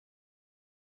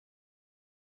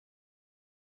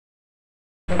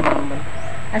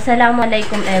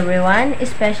Assalamualaikum everyone,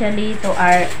 especially to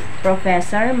our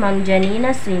professor, Ma'am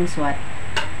Janina Swinswat.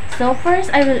 So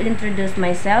first, I will introduce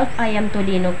myself. I am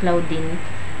Tolino Claudine,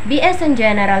 BS in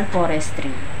General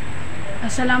Forestry.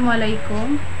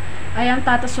 Assalamualaikum. I am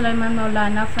Tata Sulaiman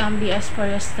Maulana from BS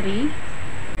Forestry.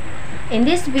 In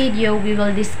this video, we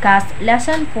will discuss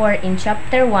Lesson 4 in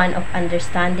Chapter 1 of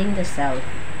Understanding the Self.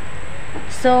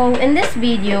 So, in this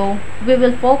video, we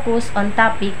will focus on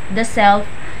topic the self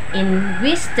in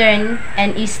Western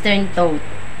and Eastern thought.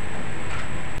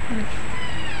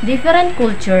 Different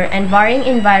culture and varying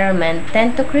environment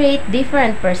tend to create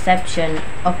different perception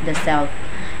of the self.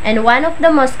 And one of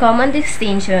the most common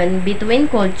distinction between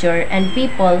culture and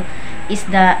people is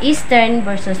the Eastern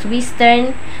versus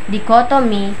Western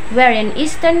dichotomy, wherein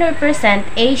Eastern represent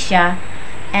Asia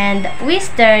and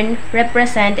Western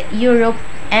represent Europe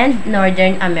and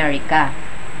Northern America.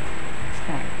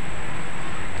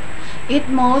 It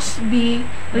must be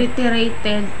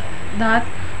reiterated that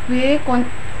we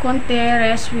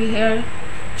contrast we are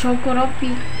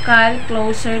geographically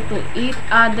closer to each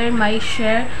other might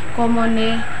share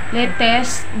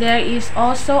commonalities. There is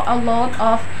also a lot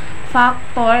of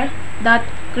factors that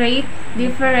create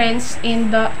difference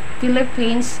in the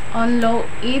Philippines, although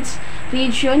each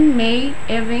region may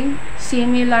even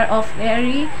similar of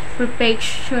very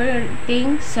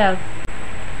perpetuating self.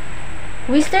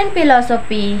 Western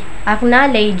philosophy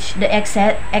acknowledges the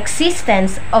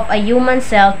existence of a human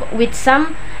self with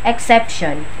some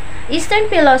exception. Eastern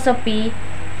philosophy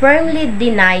firmly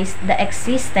denies the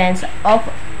existence of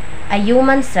a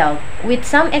human self with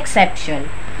some exception.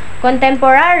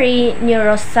 Contemporary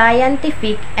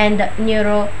neuroscientific and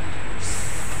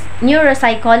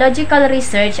neuropsychological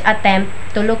research attempt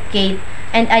to locate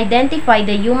and identify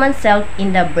the human self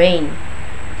in the brain.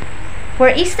 For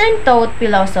Eastern thought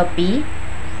philosophy,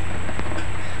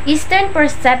 Eastern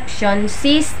perception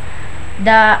sees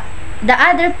the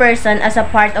other person as a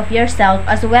part of yourself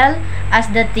as well as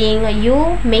the thing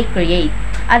you may create.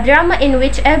 A drama in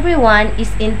which everyone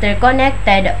is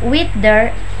interconnected with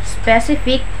their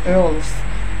specific roles.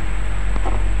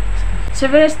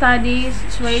 Several studies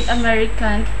swayed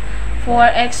Americans for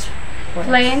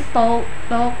explain talk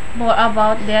more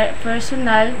about their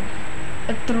personal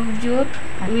attribute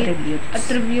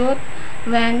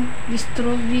when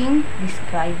describing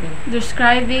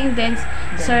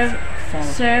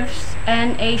serves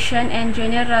and Asian and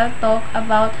general talk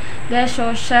about the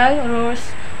social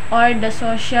rules or the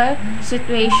social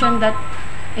situation that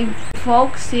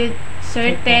evokes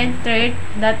certain traits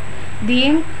that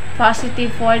deem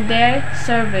positive for their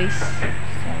surveys.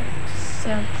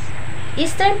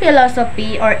 Eastern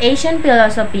philosophy or Asian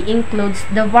philosophy includes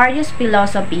the various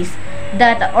philosophies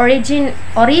that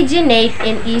originate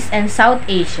in East and South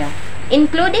Asia,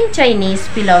 including Chinese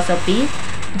philosophy,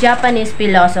 Japanese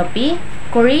philosophy,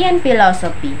 Korean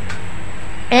philosophy,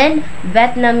 and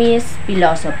Vietnamese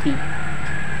philosophy.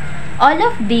 All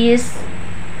of these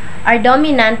are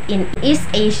dominant in East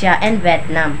Asia and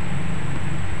Vietnam.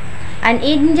 An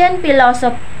Indian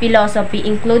philosophy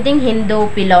including Hindu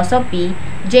philosophy,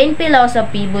 Jain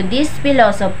philosophy, Buddhist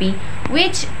philosophy,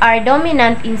 which are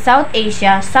dominant in South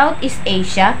Asia, Southeast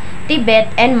Asia,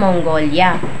 Tibet, and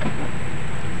Mongolia.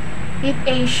 East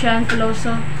Asian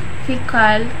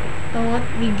philosophical thought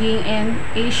began in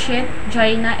ancient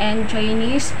China, and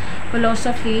Chinese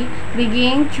philosophy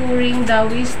began during the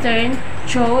Western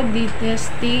Zhou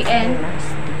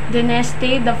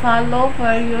dynasty and the follow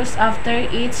years after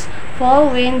its fall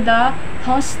when the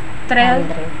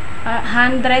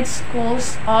hundred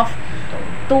schools of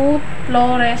thought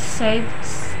flourished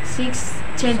 6th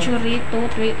century to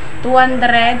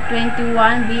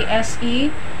 221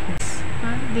 BSE.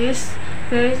 This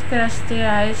first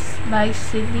characterized by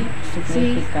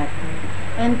significant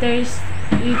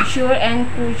literature and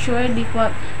culture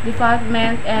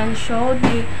development and showed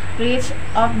the reach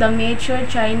of the major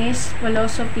Chinese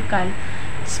philosophical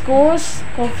schools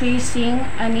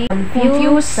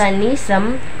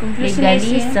Confucianism,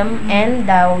 Legalism, and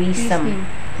Taoism.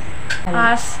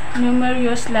 As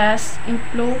numerous less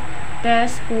influential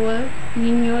school,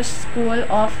 Ninyu's school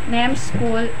of Name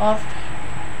school of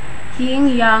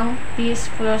Yin-Yang, this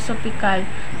philosophical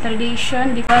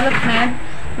tradition development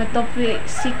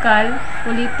metaphysical,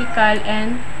 political,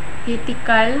 and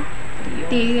ethical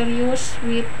theories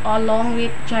along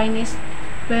with Chinese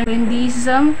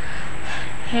Buddhism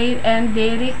and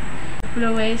direct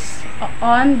influence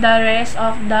on the rest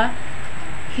of the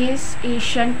East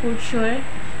Asian culture.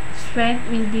 Spread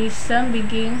Buddhism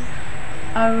began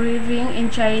arriving in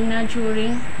China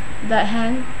during the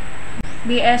Han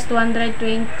BS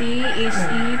 220 is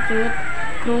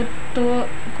to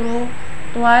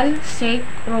spiritual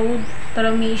sacred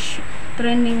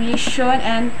transmission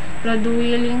and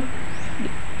gradually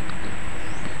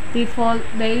default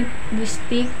they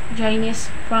distinct Chinese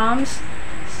forms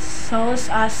such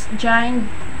as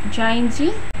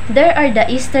Jainzi. There are the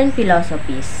Eastern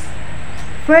philosophies.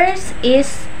 First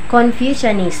is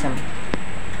Confucianism.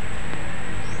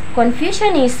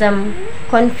 Confucianism,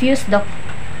 Confucius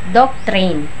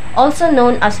doctrine, also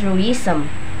known as Ruism,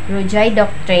 Rujai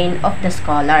doctrine of the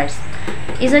scholars,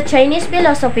 is a Chinese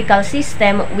philosophical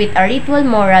system with a ritual,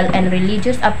 moral, and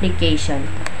religious application.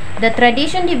 The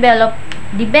tradition developed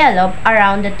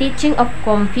around the teaching of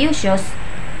Confucius,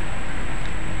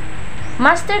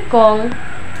 Master Kong,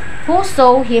 who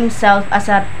saw himself as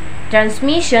a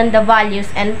transmission the values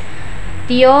and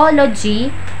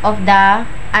theology of the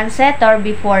ancestor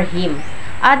before him.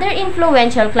 Other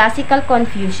influential classical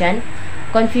Confucian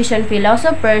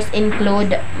philosophers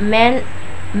include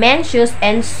Mencius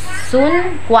and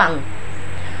Sun Kuang,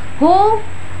 who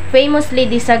famously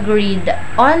disagreed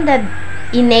on the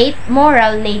innate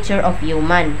moral nature of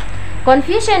human.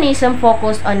 Confucianism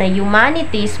focused on a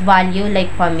humanity's value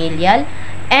like familial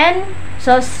and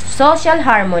social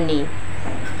harmony,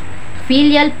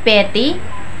 filial piety,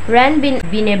 and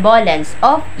benevolence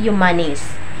of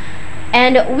humanities,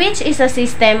 and which is a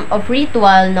system of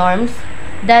ritual norms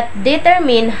that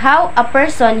determine how a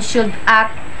person should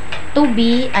act to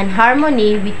be in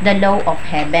harmony with the law of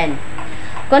heaven.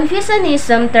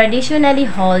 Confucianism traditionally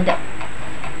hold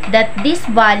that these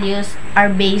values are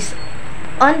based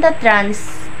on the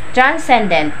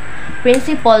transcendent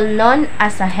principle known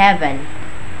as a heaven,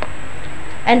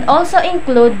 and also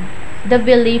include the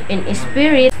belief in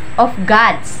spirit of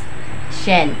gods,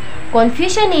 Shen.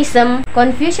 Confucianism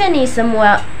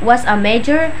was a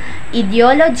major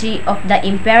ideology of the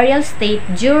imperial state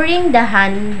during the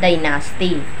Han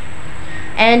Dynasty,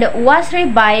 and was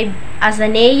revived as a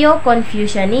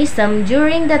Neo-Confucianism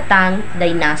during the Tang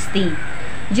Dynasty.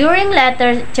 During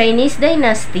later Chinese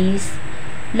dynasties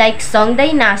like Song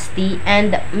Dynasty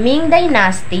and Ming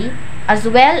Dynasty, as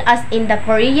well as in the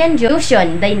Korean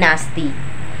Joseon Dynasty,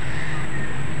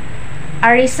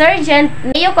 a resurgent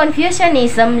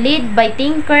Neo-Confucianism led by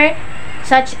thinkers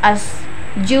such as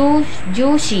Zhu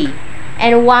Xi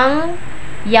and Wang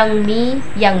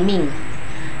Yangming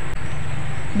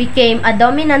became a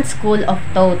dominant school of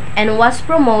thought and was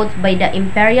promoted by the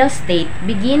imperial state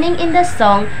beginning in the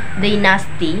Song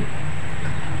Dynasty.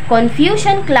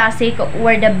 Confucian classics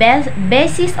were the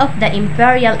basis of the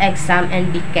imperial exam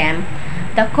and became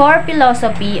the core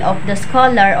philosophy of the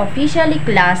scholar officially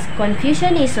class.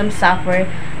 Confucianism suffered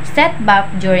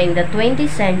setback during the 20th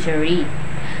century,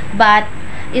 but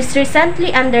is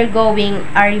recently undergoing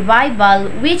a revival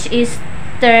which is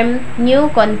termed New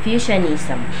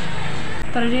Confucianism.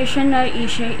 Traditional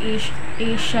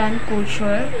Asian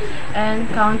culture and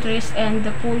countries and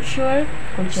the cultural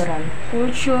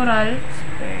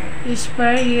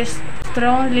sphere is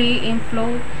strongly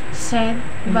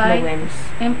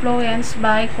influenced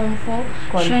by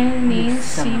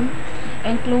Confucianism,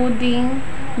 including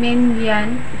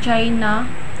mainland China,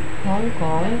 Hong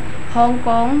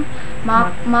Kong,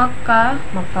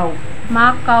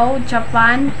 Macau,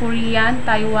 Japan, Korea,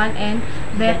 Taiwan, and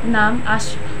Vietnam,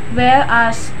 as well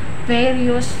as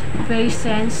various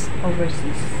regions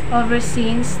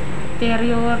overseas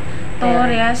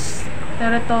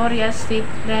territories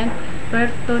different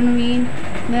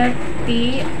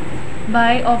pertinently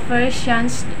by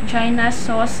officials China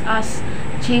such as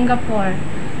Singapore.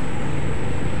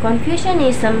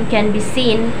 Confucianism can be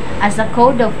seen as a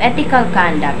code of ethical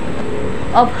conduct,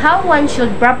 of how one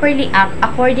should properly act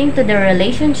according to the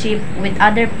relationship with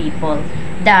other people.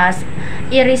 Thus,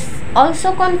 it is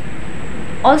also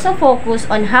focused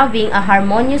on having a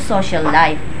harmonious social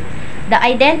life. The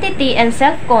identity and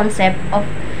self-concept of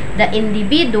the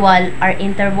individual are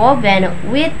interwoven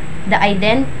with the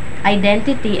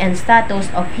identity and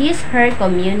status of his/her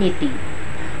community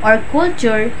or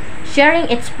culture, sharing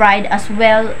its pride as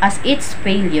well as its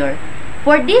failure.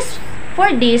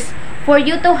 For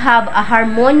you to have a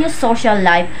harmonious social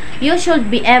life, you should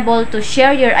be able to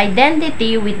share your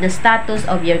identity with the status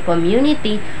of your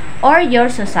community or your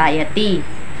society.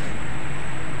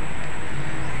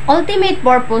 Ultimate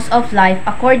purpose of life,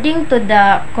 according to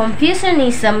the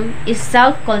Confucianism, is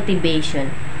self-cultivation.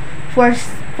 For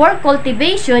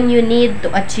cultivation, you need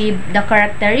to achieve the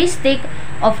characteristic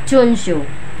of Chunshu,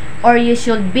 or you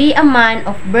should be a man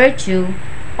of virtue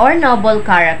or noble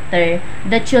character,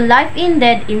 that your life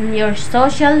ended in your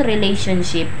social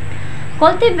relationship.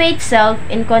 Cultivate self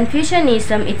in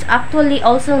Confucianism, it's actually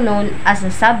also known as a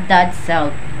sabdad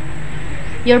self.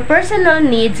 Your personal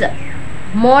needs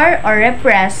more or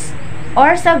repressed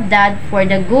or sabdad for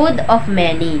the good of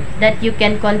many, that you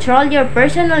can control your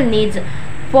personal needs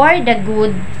for the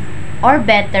good or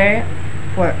better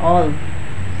for all.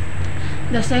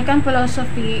 The second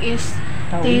philosophy is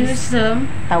Taoism.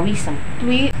 Taoism.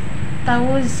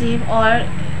 Taoism or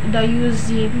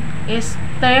Daoism is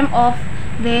term of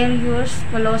various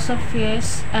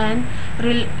philosophies and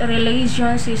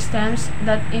religion systems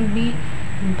that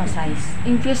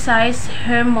emphasize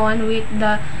harmony with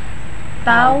the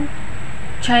Tao.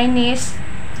 Chinese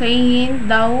saying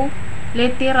Dao,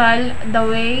 literal the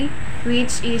way,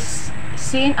 which is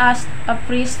seen as a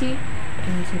principle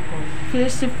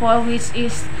which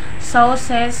is source,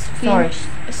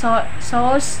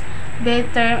 the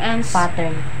term and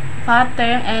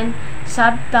pattern and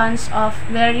substance of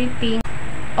everything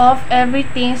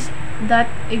that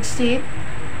exists.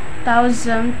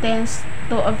 Taoism tends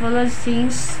to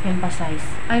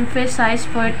emphasize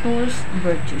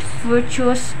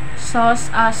virtues such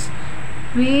as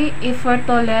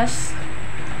effortless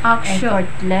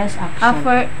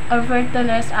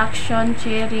action,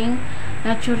 sharing,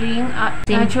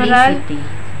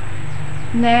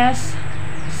 naturalness,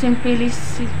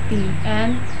 simplicity,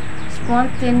 and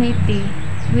spontaneity,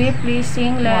 with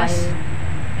pleasing less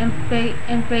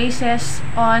emphasis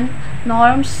on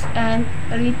norms and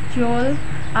ritual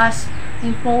as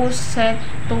imposed set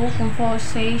to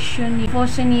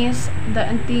Confucianists, the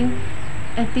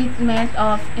attainment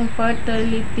of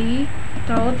immortality,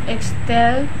 truth,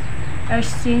 external,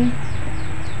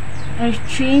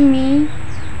 archimi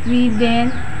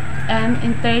within, and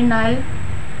internal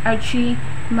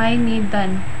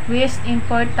archimanidan, with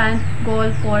important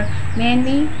goal for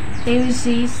many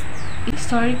Taoists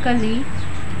historically,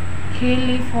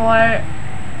 clearly for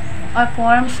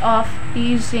forms of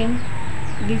Taoism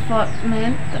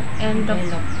development and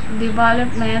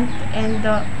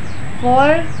the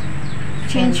 4th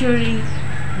century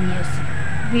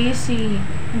BC,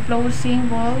 including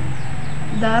both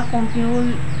the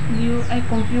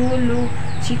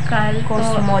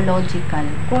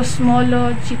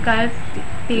cosmological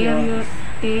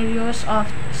theories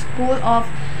of school of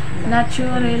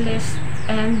naturalists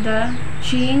and the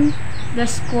Qing, the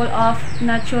school of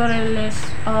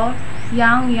naturalists, or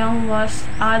Yang was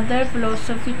other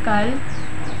philosophical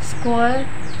school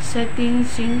setting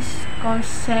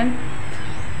concept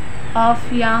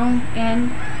of Yang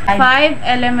and 5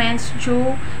 elements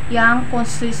Zhu Yang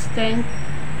consistent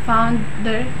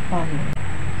founder.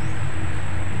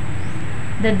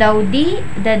 The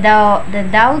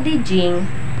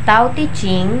Tao Te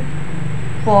Ching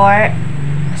for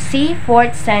c.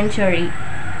 4th century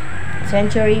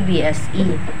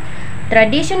BSE,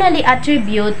 traditionally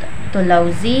attribute to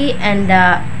Laozi and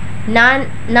the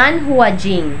Nanhua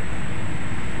Jing.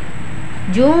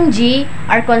 Zhongji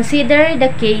are considered the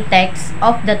key texts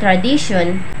of the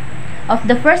tradition of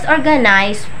the first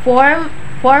organized form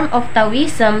of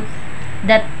Taoism,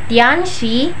 the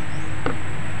Tianxi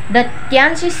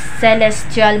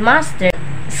Celestial Master.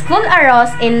 School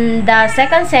arose in the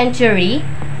 2nd century.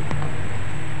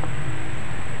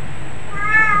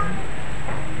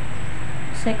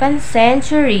 Sun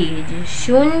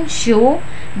Shu,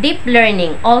 deep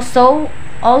learning, also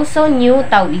New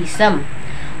Taoism,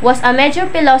 was a major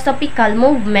philosophical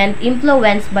movement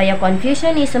influenced by a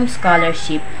Confucianism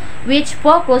scholarship, which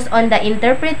focused on the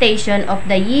interpretation of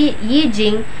the Yi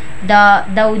Jing, the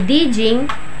Dao Di Jing,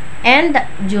 and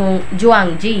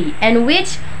Zhuangzi, and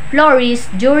which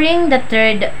flourished during the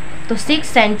 3rd to 6th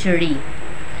century.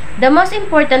 The most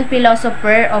important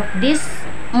philosopher of this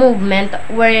movement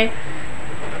were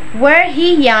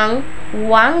He Yang,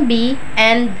 Wang Bi,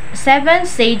 and 7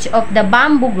 sages of the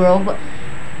Bamboo Grove,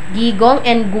 Gigong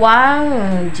and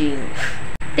Guangjing.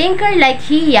 Thinkers like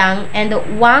He Yang and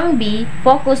Wang Bi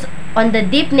focused on the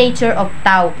deep nature of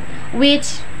Tao,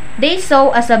 which they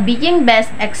saw as a being best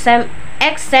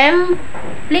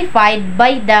exemplified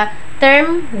by the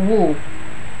term Wu,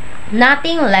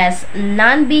 nothing less,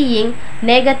 non-being,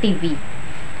 negativity,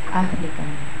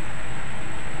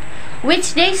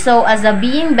 which they saw as a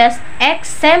being best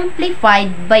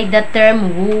exemplified by the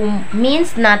term Wu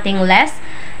means nothing less,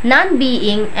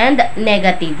 non-being, and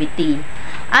negativity.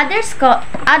 Other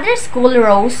schools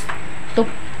rose to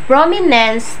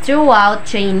prominence throughout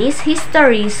Chinese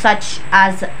history, such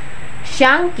as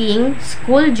Shanqing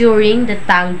School during the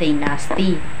Tang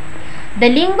Dynasty, the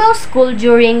Lingbao School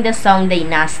during the Song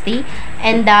Dynasty,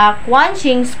 and the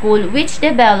Quanxing School, which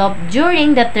developed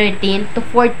during the 13th to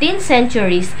 14th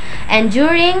centuries and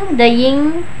during the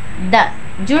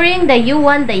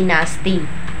Yuan Dynasty.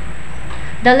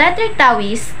 The latter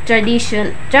Taoist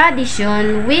tradition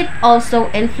with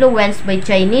also influenced by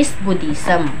Chinese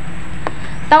Buddhism.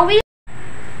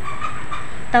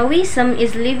 Taoism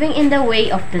is living in the way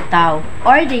of the Tao,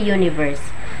 or the universe.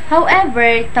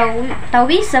 However,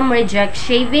 Taoism rejects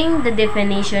shaving the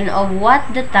definition of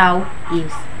what the Tao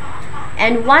is,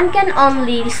 and one can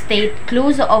only state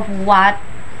clues of what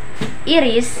it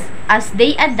is as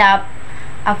they adopt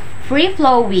a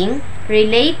free-flowing,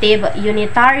 relative,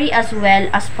 unitary as well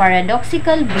as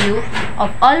paradoxical view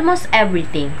of almost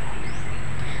everything.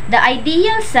 The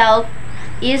ideal self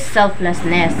is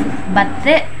selflessness, but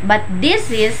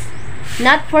this is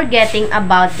not forgetting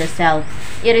about the self.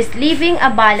 It is living a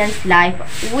balanced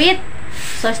life with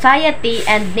society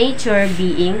and nature,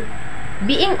 being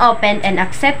open and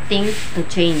accepting to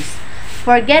change,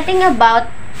 forgetting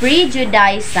about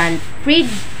prejudice and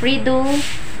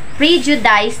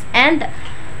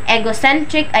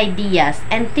egocentric ideas,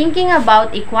 and thinking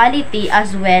about equality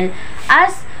as well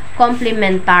as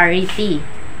complementarity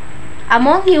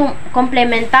among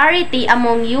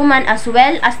human as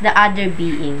well as the other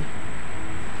being.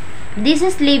 This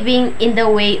is living in the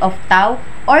way of Tao,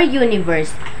 or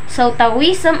universe. So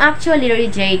Taoism actually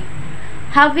rejects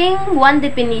having one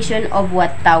definition of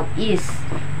what Tao is.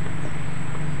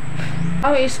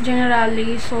 Tao is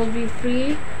generally solely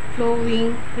free,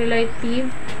 flowing,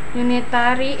 relative,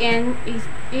 unitary, and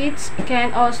it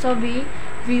can also be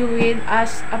viewed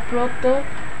as a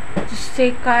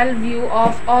proto-statistical view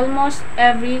of almost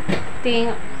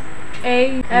everything.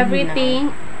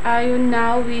 Everything I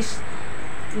now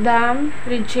wisdom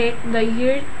reject the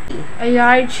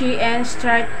hierarchy and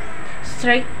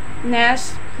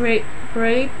strictness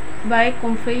bred by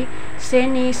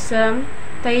Confucianism.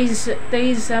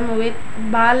 Theism with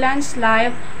balanced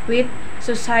life with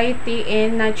society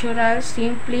and natural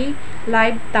simply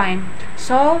lifetime.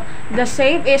 So the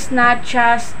self is not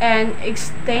just an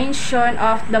extension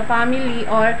of the family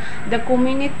or the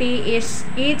community,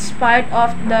 it's part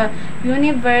of the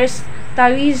universe.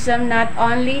 Taoism not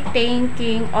only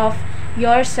thinking of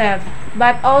yourself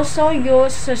but also your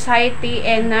society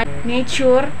and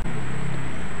nature.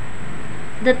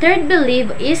 The third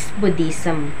belief is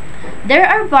Buddhism. There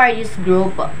are various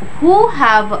groups who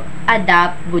have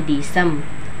adopted Buddhism.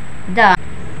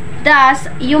 Thus,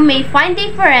 you may find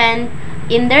different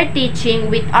in their teaching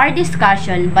with our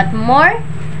discussion, but more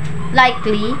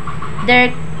likely,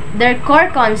 their core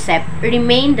concept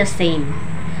remain the same.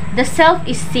 The self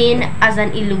is seen as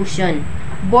an illusion,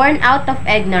 born out of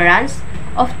ignorance,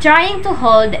 of trying to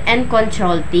hold and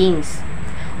control things,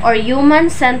 or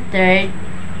human-centered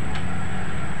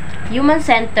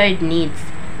needs.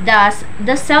 Thus,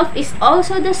 the self is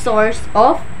also the source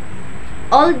of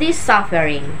all this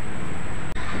suffering.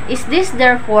 Is this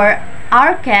therefore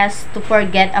our case to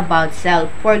forget about self,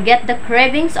 forget the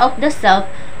cravings of the self,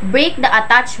 break the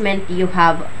attachment you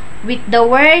have with the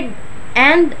world,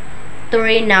 and to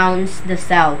renounce the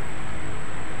self,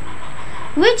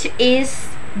 which is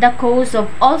the cause of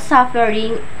all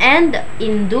suffering, and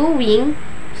in doing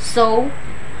so,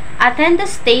 attain the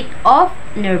state of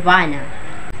nirvana,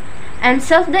 and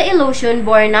self the illusion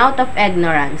born out of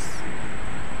ignorance.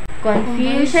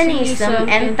 Confucianism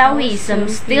and Taoism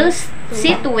still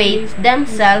situate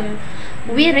themselves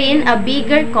within a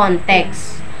bigger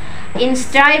context. In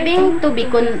striving to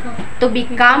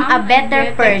become a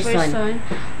better person,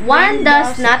 one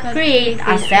does not create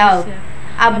a self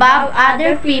above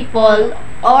other people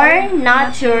or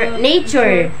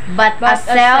nature, but a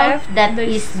self that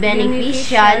is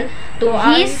beneficial to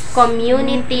his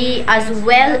community as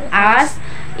well as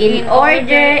in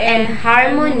order and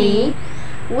harmony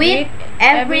with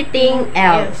everything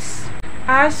else.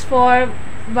 As for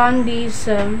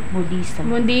Buddhism,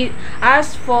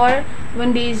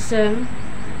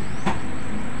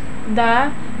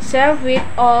 the self with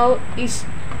all its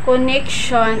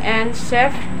connection and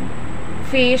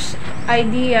selfish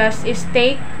ideas is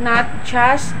taken not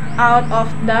just out of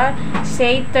the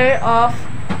center of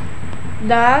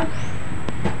the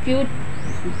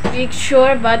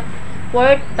picture, but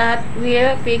work that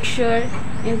will picture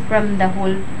From the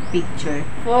whole picture.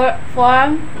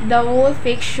 From the whole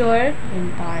picture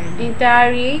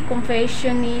Entirely.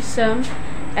 Confucianism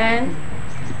and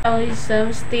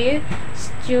Taoism still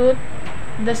suit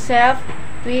the self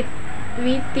with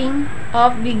within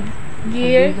of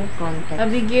bigger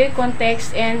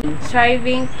context and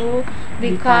striving to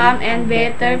become a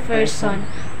better person.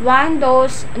 One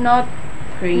does not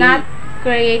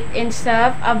create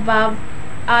himself above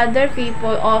other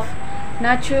people of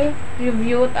nature,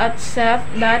 reviewed at self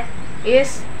that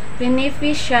is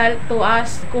beneficial to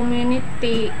us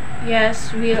community,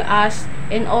 yes, will us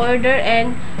in order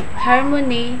and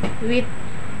harmony with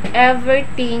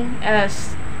everything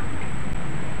else.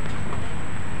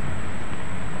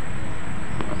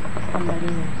 Kambali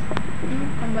na.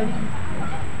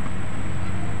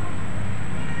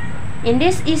 In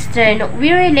this Eastern,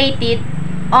 we related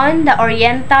on the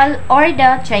Oriental or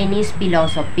the Chinese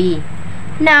philosophy.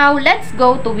 Now, let's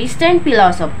go to Western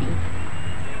philosophy.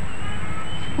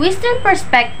 Western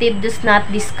perspective does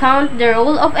not discount the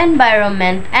role of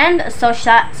environment and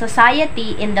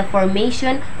society in the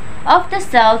formation of the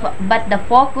self, but the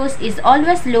focus is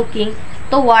always looking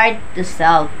toward the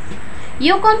self.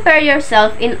 You compare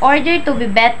yourself in order to be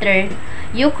better.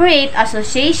 You create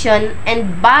association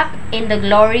and back in the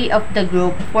glory of the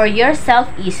group for your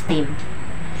self-esteem.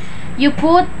 You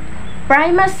put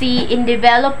primacy in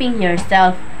developing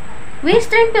yourself.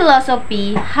 Western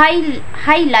philosophy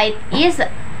highlight is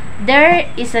there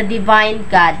is a divine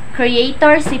God,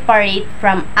 creator separate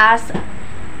from us.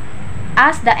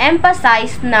 As the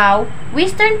emphasized now,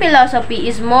 Western philosophy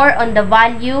is more on the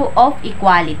value of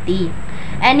equality,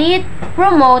 and it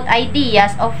promote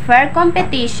ideas of fair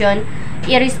competition.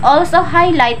 It is also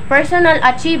highlight personal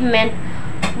achievement.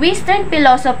 Western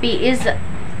philosophy is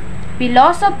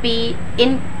philosophy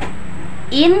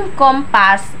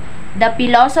encompass the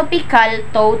philosophical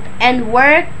thought and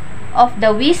work of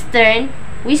the Western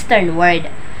world.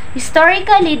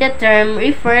 Historically, the term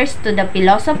refers to the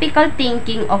philosophical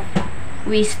thinking of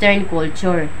Western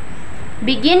culture,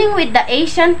 beginning with the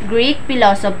ancient Greek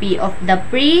philosophy of the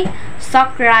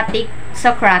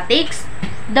pre-Socratics.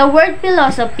 The word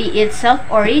philosophy itself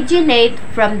originated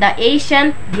from the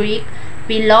ancient Greek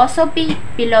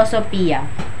philosophia,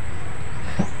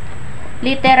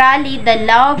 literally the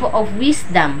love of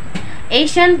wisdom.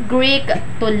 Ancient Greek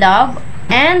to love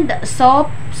and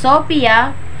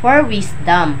sophia for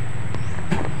wisdom.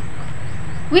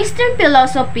 Western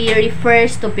philosophy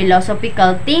refers to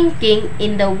philosophical thinking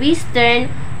in the Western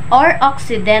or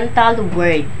Occidental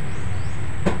world,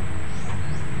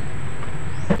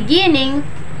 beginning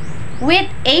with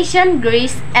ancient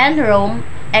Greece and Rome,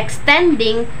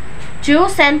 extending through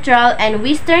Central and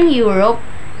Western Europe,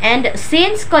 and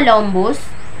since Columbus,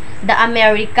 the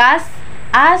Americas,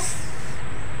 as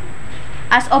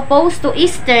opposed to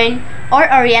Eastern or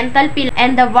Oriental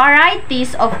and the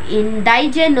varieties of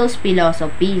indigenous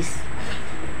philosophies.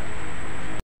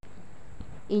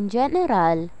 In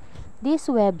general, this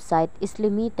website is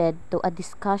limited to a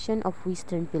discussion of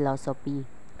Western philosophy.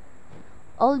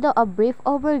 Although a brief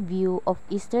overview of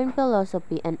Eastern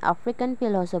philosophy and African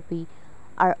philosophy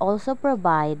are also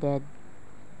provided.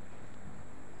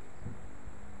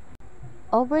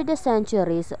 Over the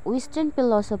centuries, Western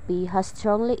philosophy has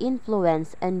strongly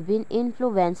influenced and been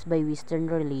influenced by Western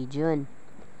religion,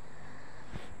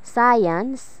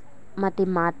 science,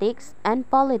 mathematics, and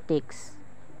politics.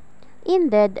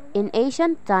 Indeed, in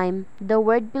ancient time, the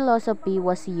word philosophy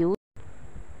was used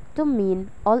to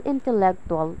mean all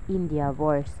intellectual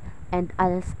endeavors, and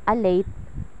as late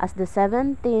as the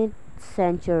 17th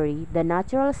century, the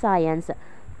natural science,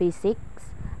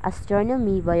 physics,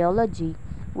 astronomy, biology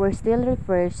were still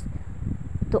referred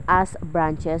to as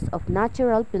branches of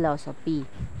natural philosophy.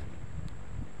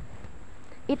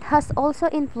 It has also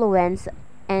influenced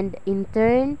and in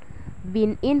turn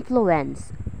been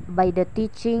influenced by the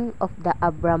teaching of the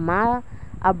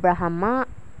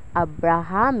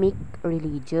Abrahamic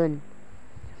religion,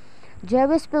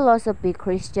 Jewish philosophy,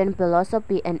 Christian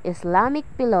philosophy, and Islamic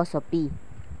philosophy.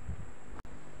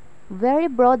 Very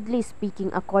broadly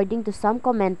speaking, according to some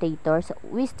commentators,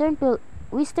 Western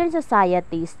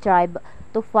society strive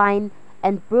to find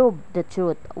and prove the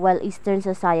truth, while Eastern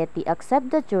society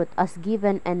accept the truth as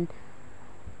given and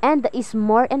is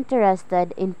more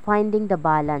interested in finding the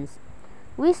balance.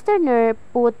 Westerner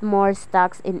put more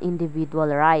stocks in individual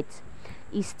rights.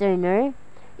 Easterner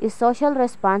is social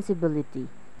responsibility.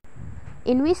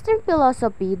 In Western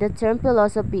philosophy, the term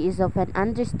philosophy is often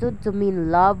understood to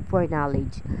mean love for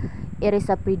knowledge. It is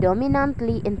a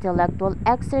predominantly intellectual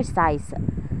exercise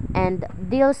and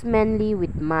deals mainly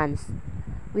with man's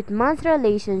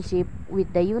relationship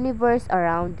with the universe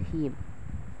around him.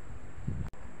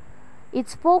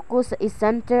 Its focus is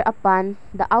centered upon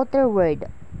the outer world,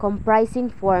 comprising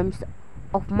forms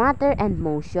of matter and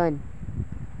motion,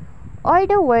 or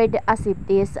the world as it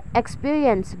is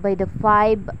experienced by the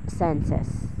five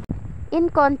senses. In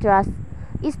contrast,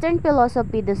 Eastern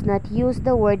philosophy does not use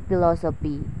the word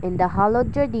philosophy. In the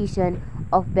hallowed tradition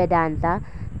of Vedanta,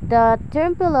 the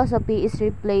term philosophy is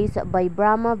replaced by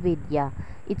Brahma Vidya.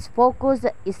 Its focus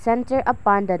is centered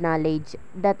upon the knowledge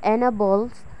that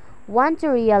enables one to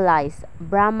realize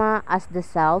Brahma as the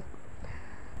self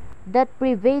that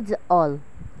pervades all.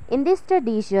 In this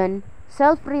tradition,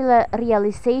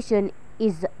 self-realization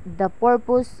is the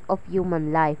purpose of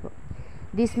human life.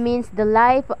 This means the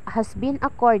life has been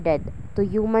accorded to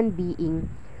human being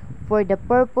for the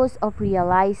purpose of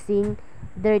realizing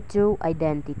their true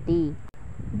identity.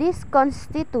 This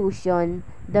constitution,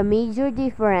 the major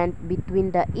difference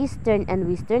between the Eastern and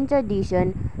Western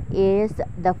tradition is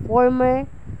the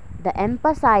former, the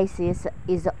emphasis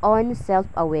is on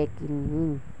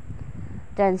self-awakening,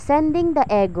 transcending the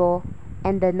ego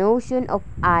and the notion of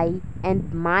I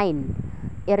and mine.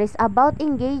 It is about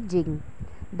engaging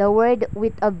the world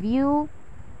with a view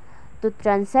to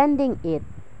transcending it.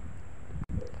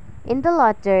 In the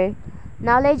latter,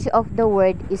 knowledge of the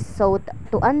world is sought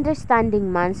to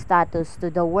understanding man's status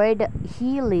to the world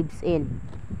he lives in.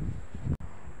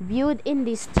 Viewed in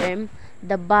this term,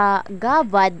 the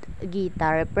Bhagavad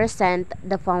Gita represents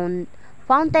the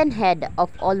fountainhead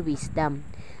of all wisdom.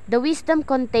 The wisdom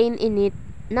contained in it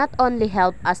not only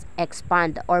help us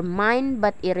expand our mind,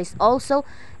 but it is also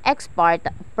expert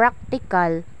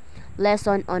practical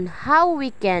lesson on how we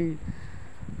can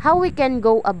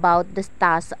go about the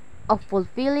task of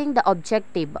fulfilling the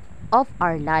objective of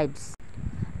our lives.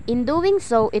 In doing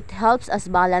so, it helps us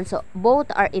balance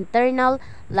both our internal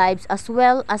lives as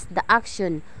well as the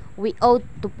action we ought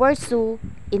to pursue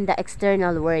in the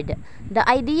external world. The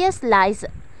idea lies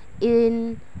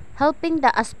in helping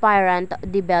the aspirant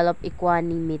develop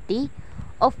equanimity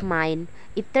of mind,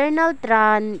 eternal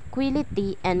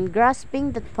tranquility, and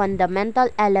grasping the fundamental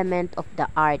element of the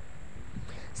art,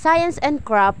 science, and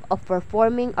craft of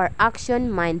performing our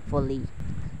action mindfully,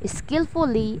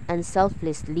 skillfully, and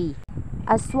selflessly.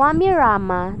 As Swami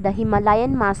Rama, the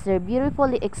Himalayan master,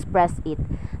 beautifully expressed it,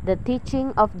 the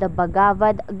teaching of the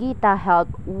Bhagavad Gita help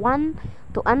one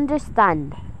to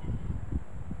understand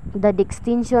the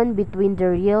distinction between the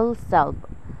real self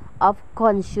of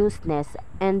consciousness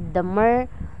and the mere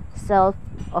self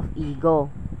of ego.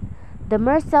 The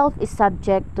mere self is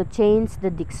subject to change, the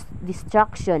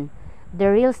destruction. The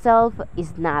real self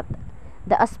is not.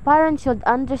 The aspirant should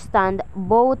understand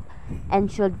both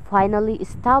and should finally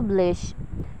establish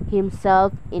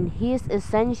himself in his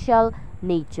essential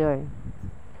nature.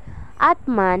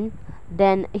 Atman,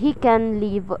 then he can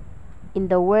live in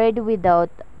the world without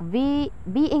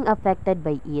being affected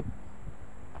by it.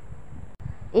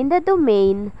 In the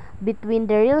domain between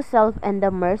the real self and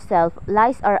the mere self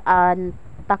lies our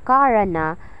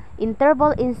antakarana,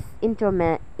 interval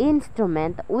instrument,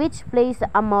 which plays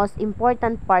a most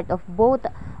important part of both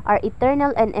our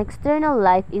internal and external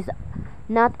life is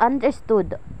not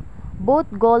understood.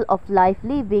 Both goal of life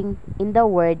living in the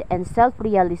world and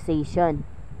self-realization.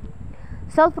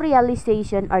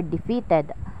 Self-realization are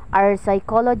defeated. Our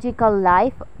psychological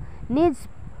life needs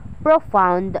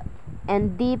profound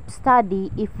and deep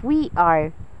study if we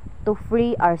are to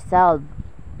free ourselves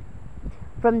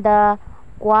from the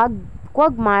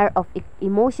quagmire of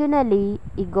emotionally,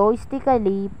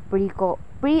 egoistically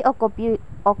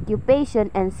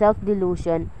preoccupation and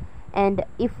self-delusion, and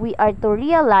if we are to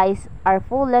realize our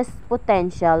fullest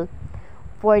potential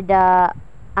for the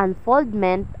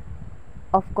unfoldment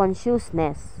of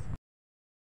consciousness.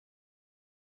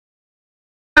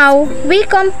 Now, we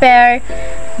compare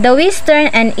the Western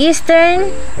and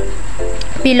Eastern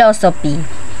philosophy.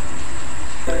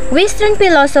 Western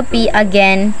philosophy,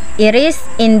 again, it is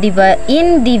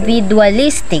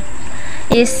individualistic.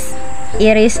 It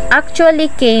is actually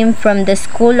came from the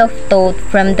school of thought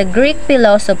from the Greek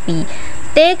philosophy,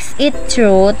 takes its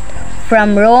root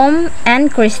from Rome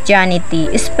and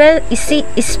Christianity,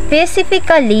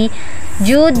 specifically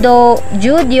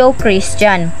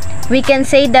Judeo-Christian. We can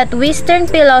say that Western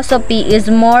philosophy is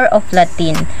more of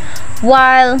Latin,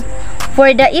 while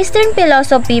for the Eastern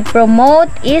philosophy promote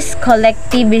is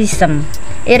collectivism.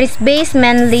 It is based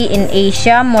mainly in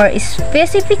Asia, more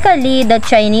specifically the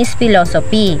Chinese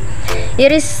philosophy.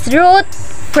 It is root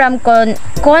from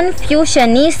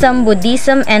Confucianism,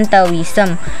 Buddhism, and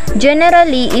Taoism.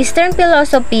 Generally, Eastern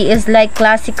philosophy is like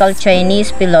classical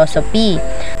Chinese philosophy.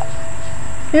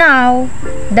 Now,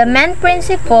 the main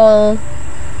principle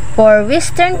for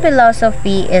Western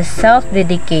philosophy is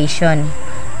self-dedication.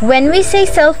 When we say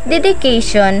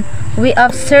self-dedication, we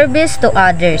have service to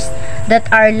others, that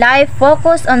our life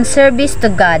focus on service to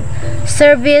God,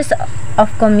 service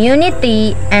of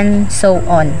community, and so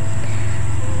on.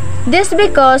 This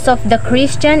because of the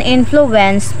Christian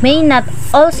influence may not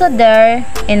also there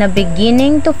in the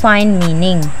beginning to find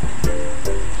meaning.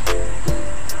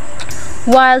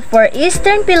 While for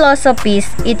Eastern philosophies,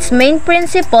 its main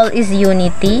principle is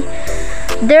unity,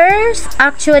 there's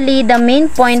actually the main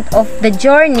point of the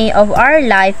journey of our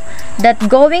life that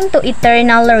going to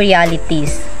eternal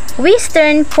realities.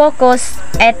 Western focus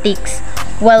ethics,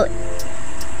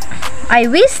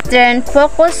 Western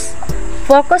focus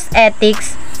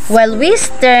ethics, while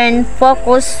Western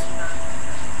focus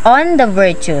on the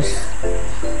virtues.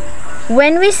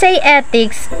 When we say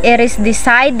ethics, it is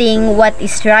deciding what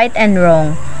is right and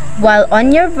wrong, while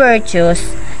on your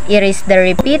virtues, it is the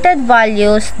repeated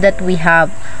values that we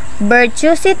have.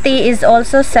 Virtuosity is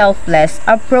also selfless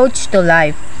approach to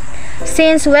life.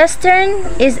 Since Western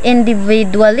is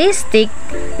individualistic,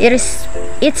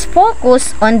 its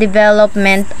focus on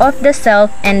development of the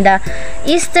self, and the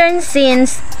Eastern,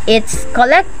 since it's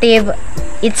collective,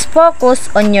 its focus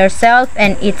on yourself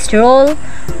and its role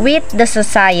with the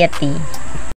society.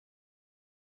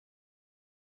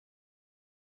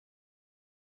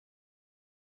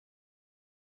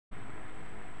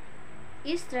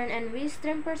 Eastern and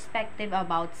Western perspective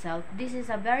about self. This is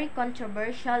a very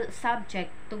controversial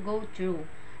subject to go through,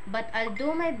 but I'll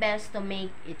do my best to make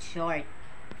it short.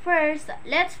 First,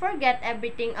 let's forget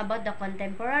everything about the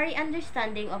contemporary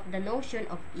understanding of the notion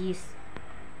of East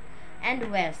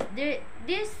and West. There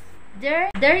is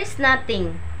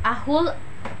nothing, a whole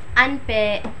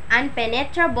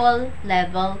unpenetrable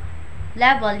level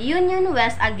Union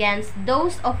West against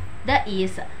those of the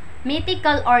East.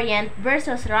 Mythical Orient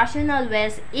versus rational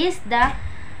West is the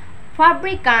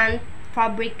fabrication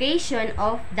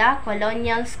of the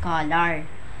colonial scholar.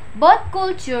 Both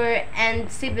culture and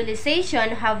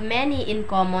civilization have many in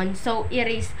common, so it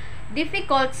is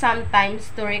difficult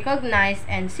sometimes to recognize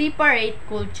and separate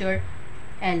culture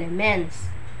elements.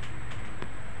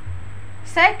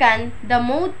 Second, the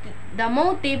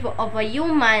motive of a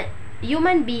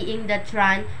human being that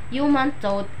run human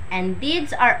thought and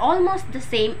deeds are almost the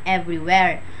same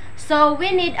everywhere. So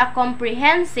we need a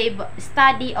comprehensive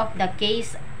study of the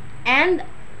case and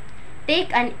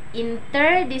take an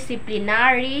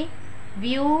interdisciplinary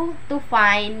view to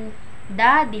find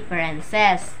the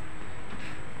differences.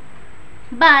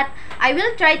 But I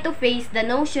will try to face the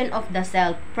notion of the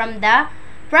self from a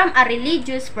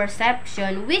religious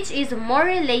perception, which is more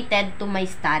related to my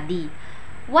study.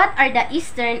 What are the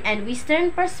Eastern and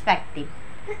Western perspective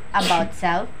about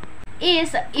self?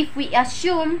 Is if we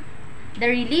assume the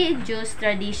religious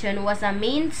tradition was a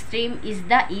mainstream is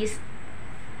the East,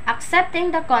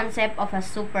 accepting the concept of a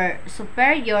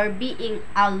superior being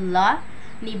Allah,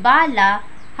 Nibala,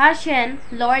 Hashem,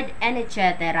 Lord, and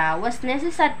etc. was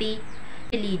necessity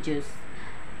religious.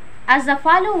 As a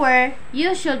follower,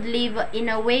 you should live in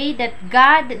a way that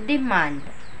God demands.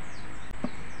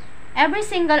 Every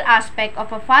single aspect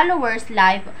of a follower's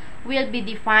life will be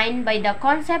defined by the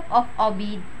concept of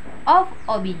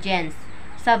obedience,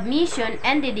 submission,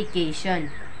 and dedication.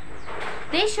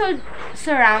 They should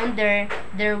surround their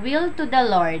will to the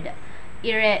Lord,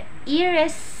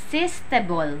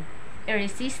 irresistible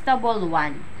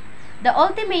one. The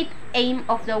ultimate aim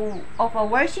of a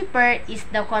worshipper is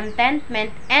the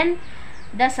contentment and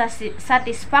the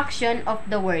satisfaction of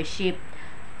the worship.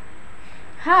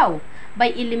 How?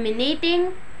 By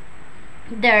eliminating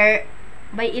their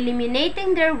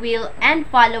will and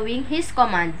following His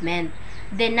commandment,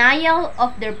 denial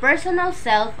of their personal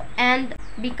self, and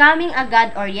becoming a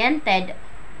God-oriented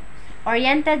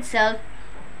self,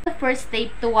 the first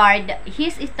step toward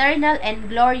His eternal and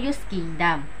glorious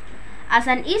kingdom. As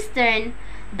an Eastern,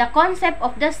 the concept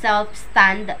of the self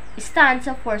stands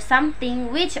for something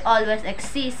which always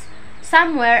exists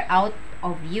somewhere out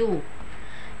of you.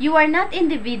 You are not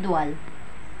individual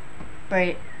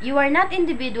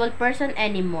person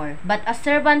anymore, but a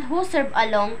servant who serves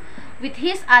along with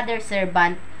his other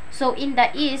servant. So in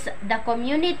the East, the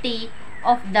community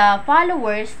of the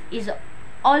followers is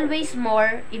always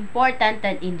more important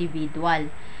than individual.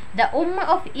 The Ummah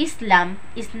of Islam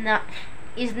is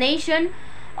nation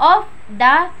of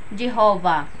the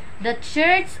Jehovah. The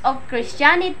Church of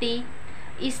Christianity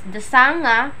is the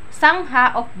Sangha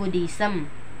of Buddhism.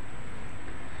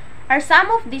 Are some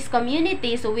of these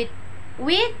communities with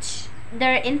which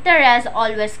their interests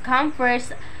always come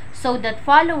first, so that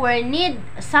followers need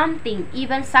something,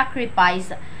 even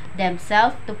sacrifice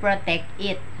themselves to protect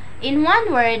it. In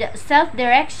one word,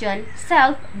 self-direction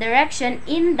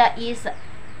in the East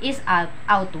is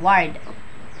outward.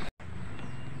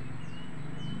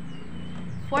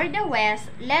 For the West,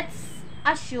 let's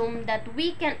assume that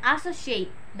we can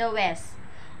associate the West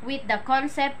with the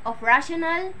concept of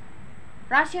rational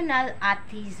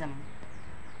atheism.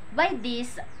 By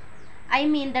this, I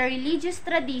mean the religious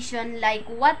tradition like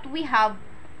what we have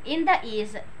in the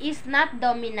East is not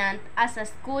dominant as a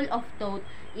school of thought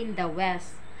in the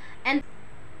West. And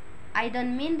I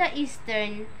don't mean the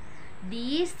Eastern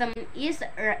deism is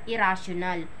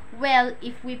irrational. Well,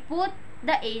 if we put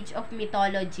the age of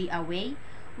mythology away,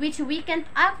 which we can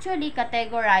actually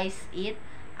categorize it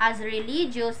as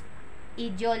religious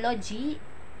ideology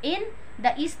in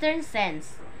the Eastern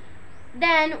sense,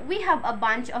 Then, we have a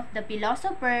bunch of the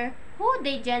philosopher who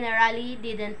they generally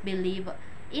didn't believe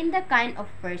in the kind of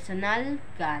personal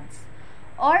gods,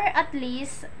 or at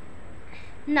least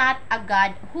not a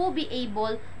god who be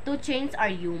able to change our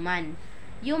human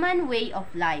way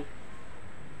of life.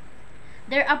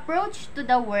 Their approach to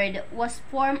the world was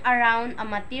formed around a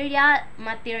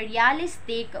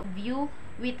materialistic view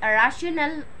with a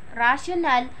rational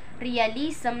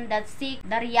realism that seek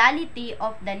the reality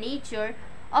of the nature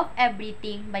of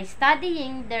everything by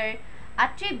studying their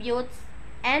attributes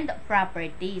and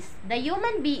properties. The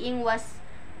human being was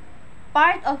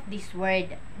part of this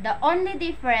world. The only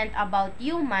different about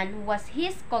human was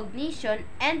his cognition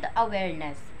and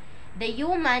awareness. The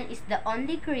human is the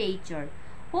only creature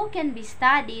who can be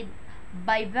studied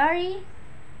by very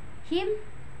him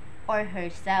or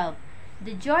herself.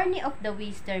 The journey of the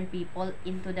Western people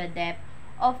into the depth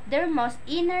of their most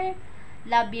inner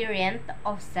labyrinth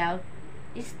of self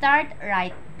start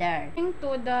right there.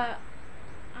 To the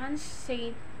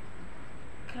ancient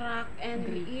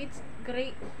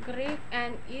Greek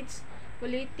and its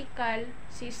political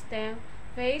system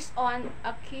based on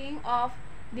a king of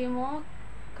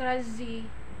democracy,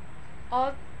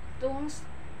 all tongues,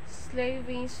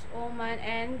 slavish women,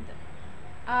 and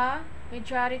a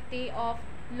majority of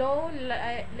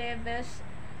low-level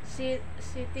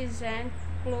citizens,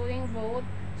 including vote,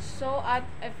 so at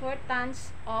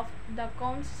importance of the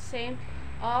concept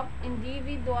of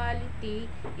individuality.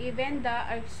 Even the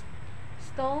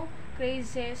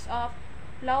aristocracies of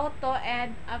Plato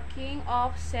and a king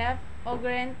of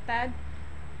self-oriented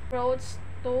approach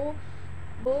to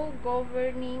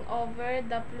governing over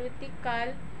the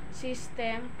political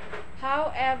system.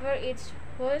 However, it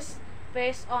was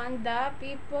based on the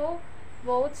people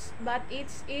votes, but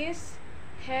it is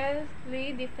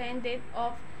heavily defended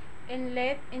of and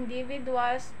let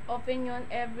individuals' opinion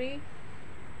every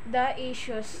the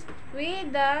issues.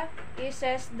 With the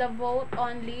cases, the vote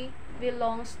only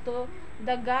belongs to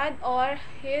the God or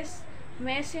his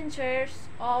messengers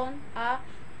on a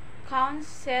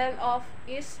council of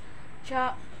his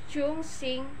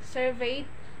choosing surveyed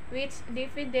which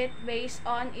divided based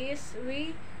on his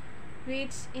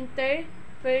which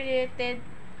interpreted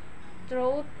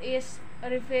truth is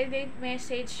revealed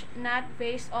message not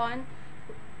based on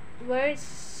words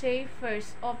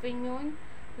safer's opinion.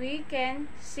 We can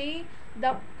see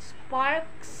the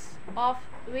sparks of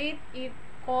what it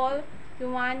called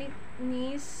humanism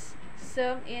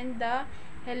in the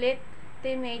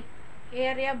legitimate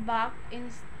area back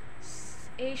in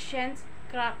ancient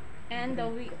Greek and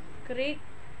the Greek,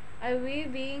 a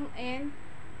weaving in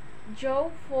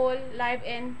joyful life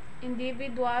and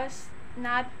individuals,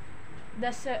 not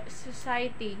the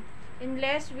society.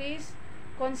 Unless we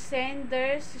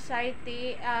consider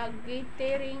society a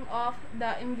gathering of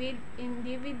the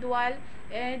individual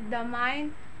and the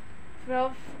mind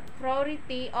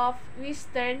priority of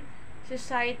Western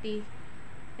society.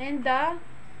 And the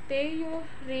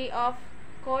theory of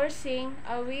coursing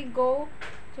we go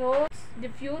through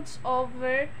disputes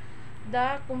over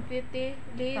the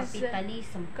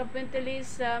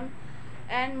capitalism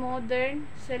and modern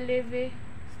slavery.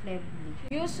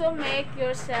 You should make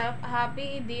yourself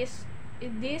happy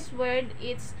in this world.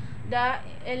 It's the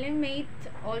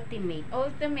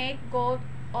ultimate goal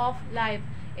of life.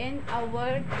 In a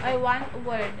word, I want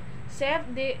word,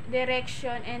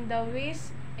 self-direction and the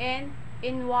wish and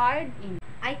inward.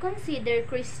 I consider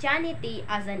Christianity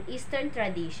as an Eastern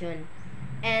tradition,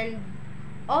 and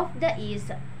of the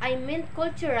East, I mean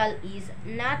cultural East,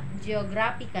 not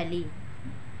geographically.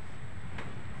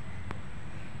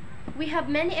 We have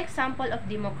many examples of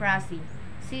democracy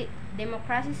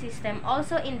system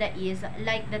also in the East,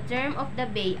 like the term of the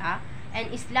Bay'ah,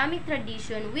 an Islamic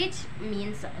tradition which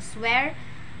means swear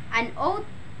an oath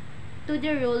to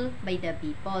the rule by the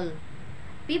people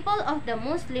of the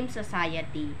Muslim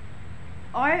society,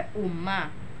 or Ummah,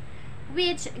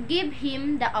 which give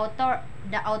him the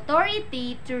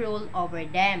authority to rule over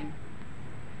them.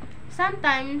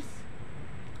 Sometimes,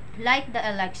 like the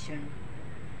election,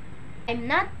 I'm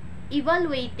not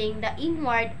evaluating the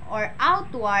inward or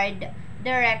outward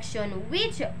direction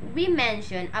which we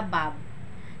mentioned above.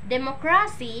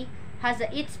 Democracy has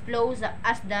its flaws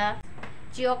as the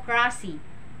theocracy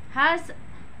has.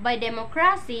 By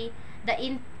democracy, the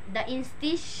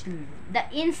institution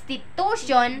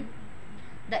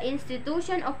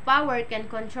of power can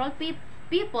control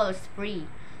people's free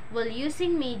will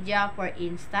using media, for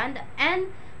instance,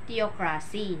 and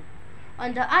theocracy,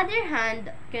 on the other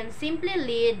hand, can simply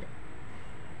lead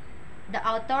the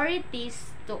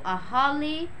authorities to a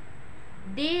wholly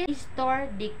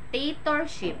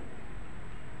dictatorship.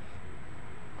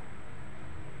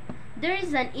 there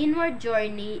is an inward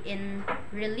journey in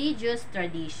religious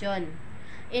tradition,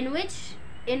 in which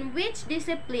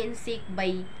discipline seeks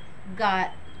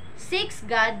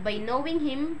God by knowing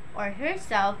him or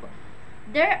herself.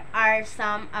 There are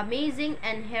some amazing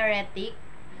and heretic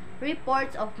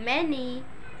reports of many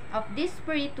of these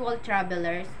spiritual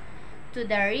travelers to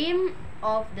the realm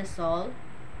of the soul,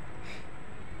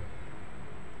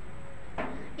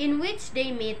 in which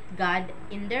they meet God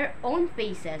in their own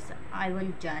faces. I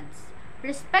won't judge.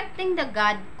 Respecting the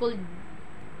God could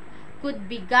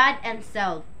be God and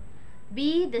self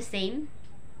be the same?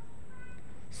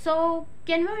 So,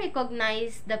 can we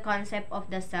recognize the concept of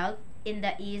the self in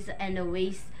the is and the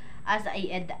ways as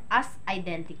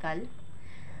identical?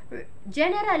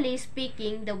 Generally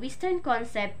speaking, the Western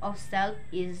concept of self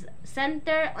is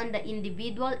centered on the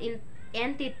individual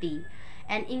entity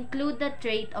and include the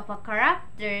trait of a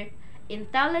character,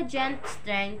 intelligent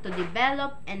strength to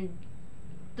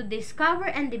discover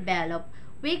and develop,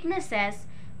 weaknesses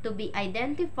to be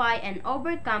identified and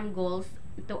overcome, goals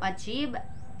to achieve,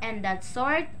 and that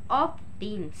sort of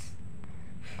things.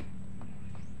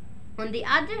 On the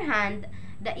other hand,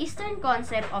 the Eastern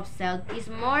concept of self is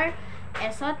more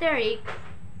esoteric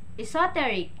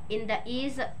in the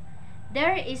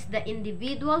there is the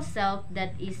individual self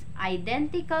that is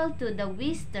identical to the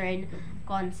Western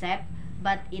concept,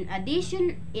 but in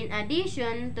addition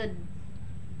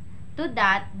to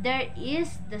that, there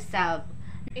is the self.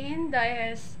 In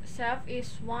the self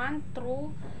is one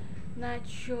true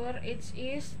nature. It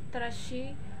is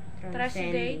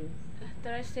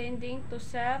transcending to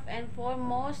self, and for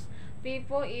most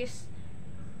people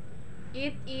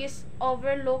it is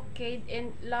overlooked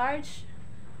in large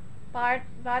part,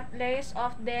 but less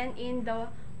often in the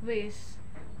West.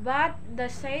 But the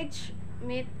sage,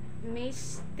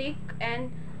 mystic,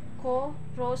 and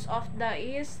co-pros of the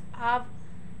East have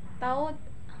taught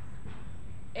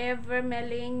ever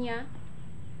millennia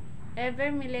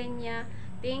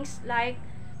things like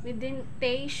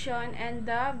meditation and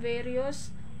the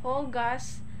various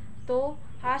yogas to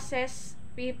assess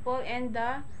people and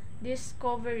the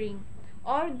discovering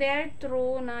or their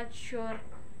true nature.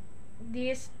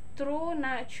 This true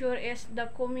nature is the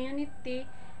communality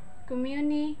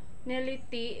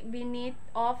beneath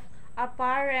of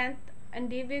apparent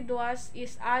individuals,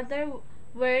 is other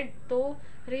word to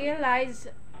realize,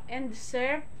 and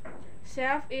self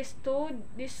is to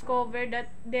discover that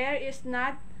there is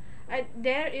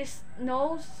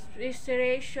no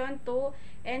restoration to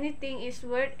anything is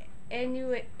worth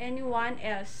anyone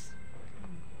else.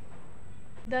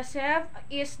 The self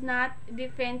is not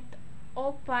different.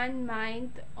 Open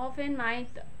mind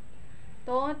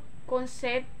don't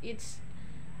concept it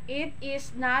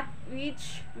is not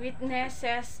which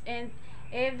witnesses and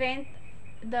event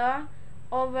the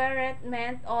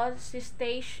overratement or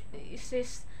cessation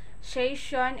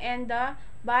and the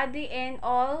body and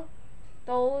all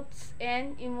thoughts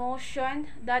and emotion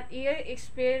that ear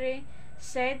experience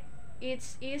it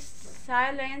is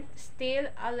silent, still,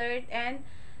 alert, and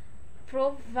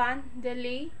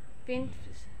profoundly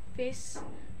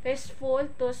peaceful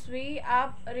to sweep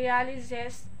up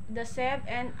realizes the self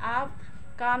and have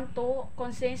come to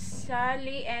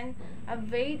consciously and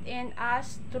abide in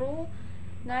us through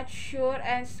nature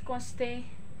and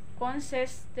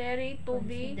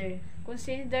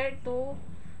considered to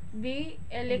be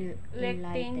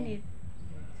electing it.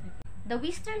 The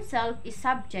Western self is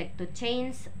subject to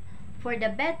change for the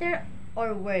better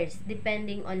or worse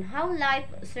depending on how life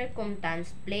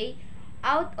circumstances play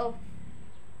out,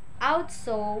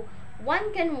 so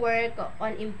one can work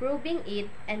on improving it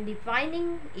and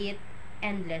defining it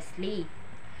endlessly.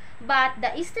 But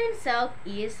the Eastern self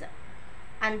is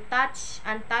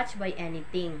untouched by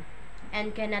anything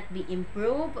and cannot be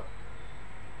improved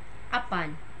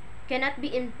upon. It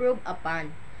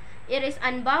is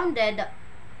unbounded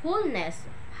wholeness,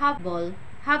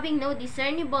 having no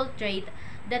discernible trait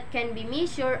that can be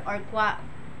measured or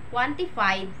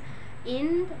quantified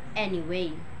in any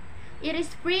way. It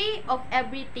is free of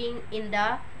everything in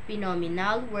the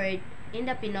phenomenal world,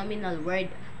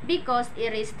 because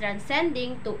it is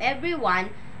transcending to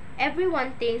everyone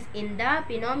thinks in the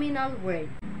phenomenal world.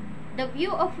 The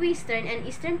view of Western and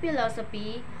Eastern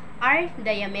philosophy are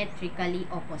diametrically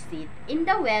opposite. In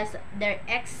the West, there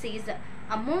exists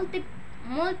a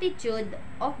multitude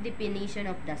of definition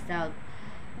of the self,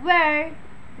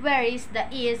 whereas the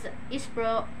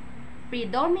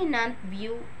predominant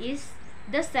view is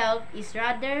the self is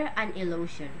rather an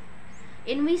illusion.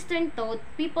 In Western thought,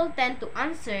 people tend to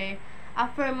answer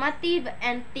affirmative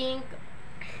and think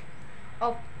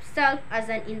of self as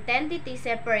an entity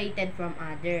separated from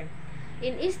other.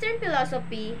 In Eastern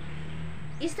philosophy,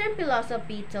 Eastern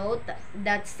philosophy taught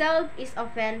that self is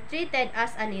often treated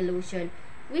as an illusion.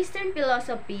 Western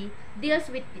philosophy deals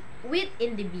with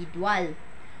individual,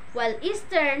 while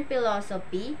Eastern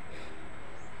philosophy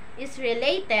is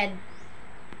related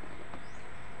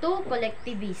to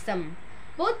collectivism.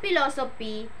 Both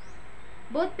philosophy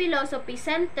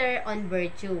center on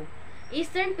virtue.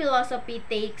 Eastern philosophy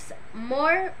takes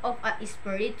more of a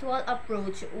spiritual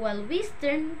approach, while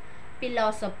Western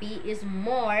philosophy is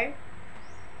more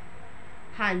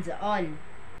hands-on.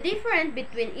 The difference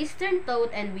between Eastern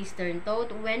thought and Western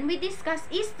thought: when we discuss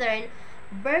Eastern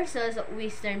versus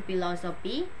Western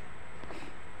philosophy,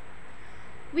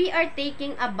 we are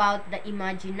talking about the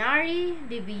imaginary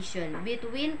division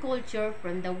between culture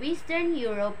from the Western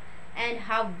Europe and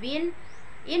have been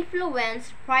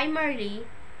influenced primarily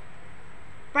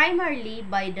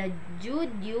by the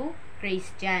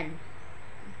Judeo-Christian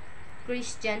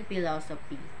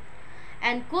philosophy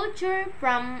and culture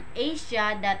from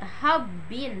Asia that have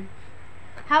been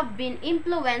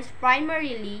influenced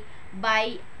primarily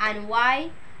by and why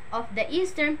of the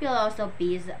Eastern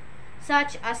philosophies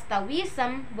such as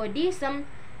Taoism, Buddhism,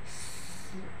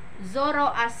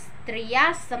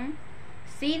 Zoroastrianism,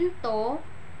 Shinto,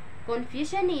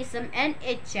 Confucianism, and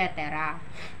etc.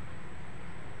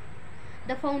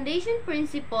 The foundation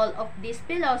principle of these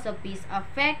philosophies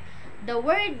affect the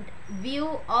world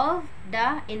view of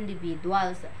the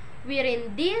individuals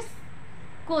within this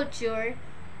culture,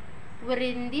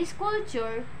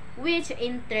 which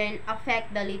in turn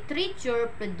affect the literature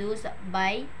produced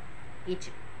by each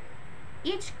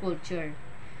culture.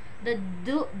 The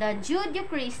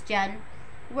Judeo-Christian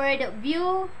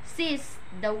worldview sees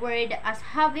the world as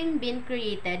having been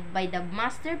created by the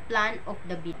master plan of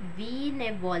the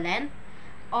benevolent,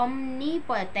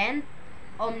 omnipotent,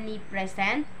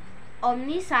 omnipresent,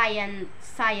 omniscient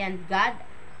God.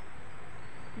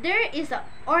 There is an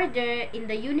order in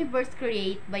the universe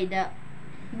created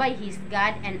by his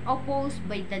God and opposed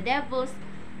by the devil's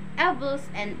evils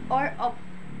and or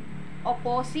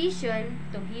opposition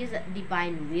to his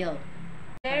divine will.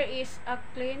 There is a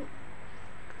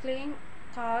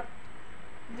clean-cut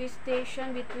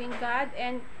distinction between God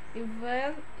and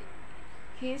evil.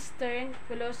 Eastern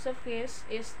philosophies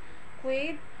is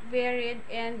quite varied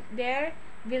and their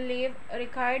belief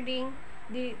regarding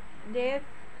the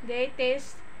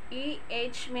deities.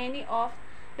 Many of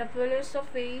the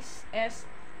philosophies as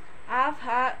have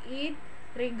a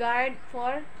regard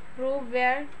for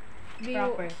proper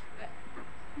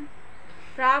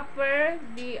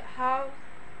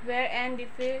behavior and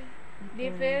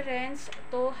difference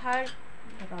to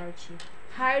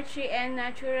hierarchy and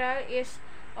natural is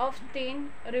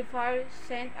often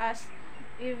represented as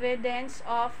evidence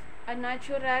of a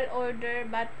natural order,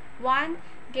 but one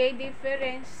key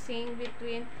difference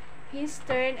between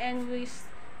Eastern and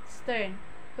Western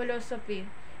philosophy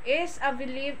is a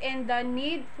belief in the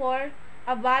need for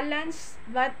a balance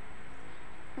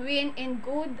between in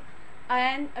good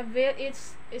and evil.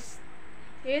 It's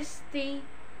essential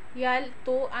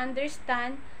to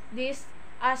understand this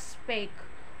aspect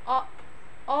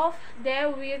of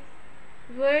the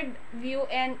world view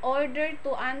in order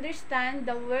to understand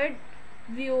the world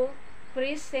view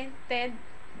presented.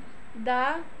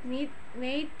 The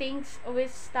meetings we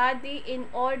study in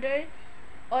order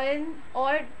on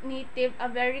or Native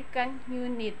American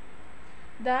unit.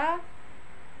 The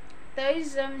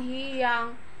Taoism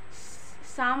young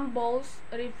symbols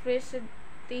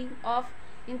representing of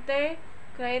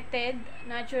integrated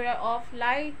nature of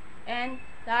light and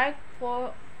dark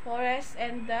forest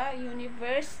and the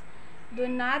universe do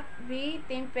not be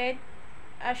tempted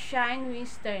as shine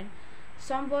Western.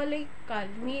 Symbolical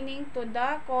meaning to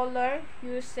the color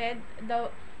used, the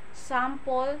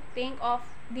sample think of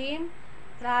them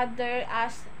rather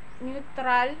as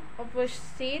neutral,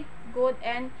 opposite, good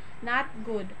and not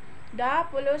good. The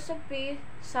philosophy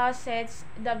suggests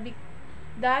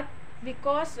that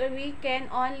because we can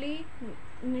only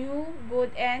know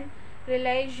good and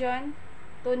relation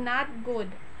to not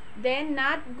good, then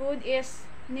not good is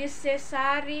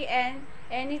necessary and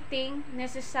anything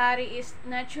necessary is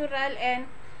natural and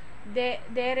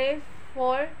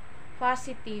therefore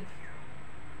positive.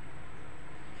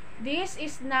 This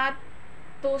is not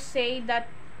to say that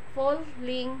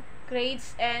falling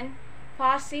grades and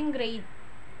passing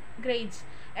grades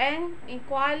and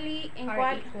equally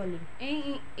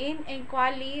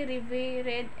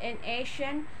revered in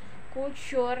Asian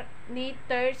culture.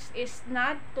 Neither is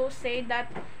not to say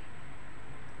that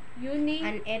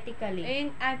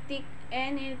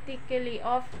unethically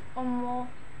of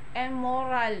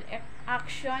immoral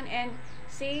action and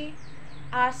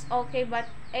as okay, but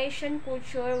Asian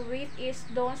culture with its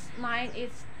those mind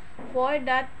is for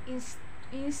that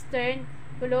Eastern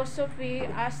philosophy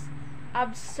as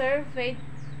observed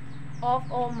of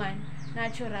woman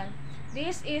natural.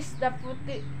 This is the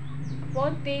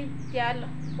potential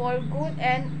for good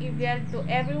and evil to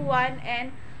everyone,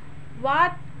 and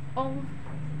what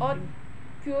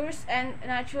occurs and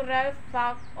natural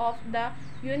fact of the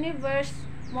universe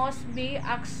must be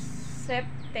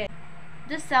accepted.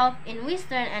 The self in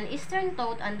Western and Eastern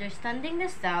thought, understanding the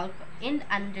self. In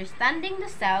understanding the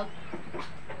self,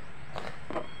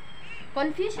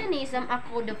 Confucianism, a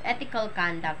code of ethical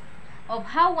conduct, of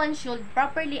how one should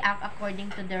properly act according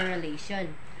to their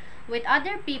relation with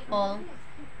other people,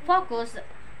 focus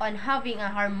on having a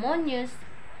harmonious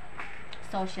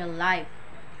social life.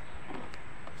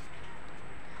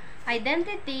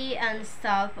 Identity and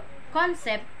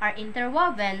self-concept are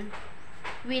interwoven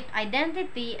with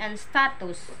identity and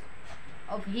status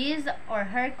of his or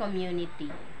her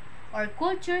community or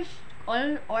culture,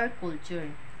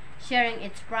 sharing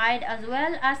its pride as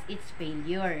well as its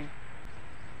failure.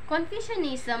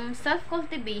 Confucianism,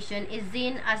 self-cultivation is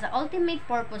seen as the ultimate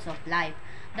purpose of life.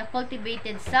 The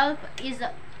cultivated self is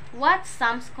what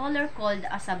some scholars called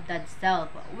a subdued self,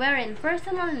 wherein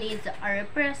personal needs are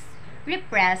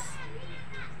repressed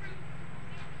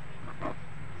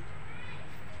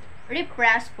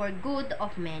for good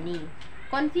of many.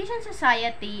 Confucian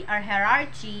society are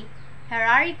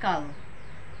hierarchical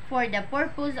for the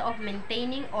purpose of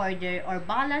maintaining order or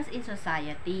balance in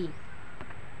society.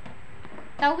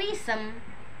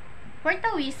 For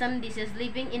Taoism, this is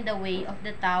living in the way of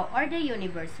the Tao or the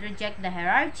universe, reject the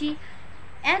hierarchy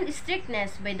and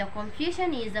strictness by the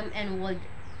Confucianism and would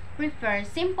prefer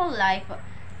simple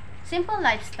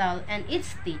lifestyle and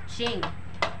its teaching.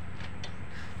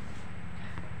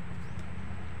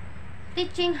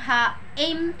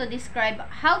 Aim to describe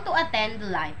how to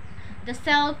attend life. The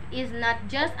self is not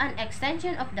just an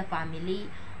extension of the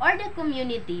family or the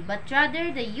community, but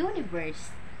rather the universe.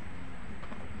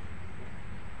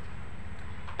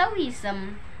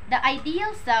 Taoism, the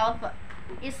ideal self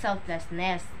is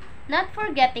selflessness, not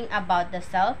forgetting about the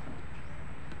self,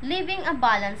 living a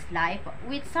balanced life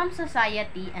with some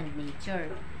society and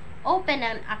nature, open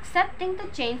and accepting to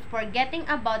change, forgetting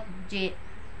about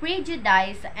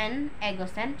prejudice and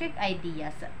egocentric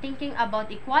ideas, thinking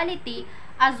about equality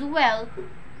as well,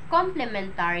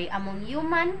 complementary among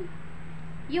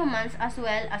humans as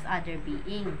well as other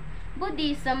beings.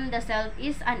 Buddhism, the self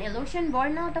is an illusion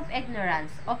born out of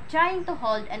ignorance, of trying to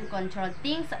hold and control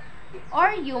things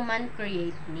or human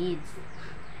create needs.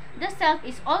 The self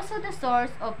is also the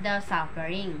source of the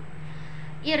suffering.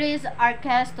 It is our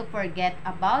case to forget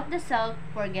about the self,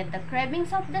 forget the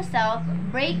cravings of the self,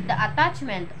 break the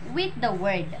attachment with the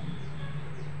word,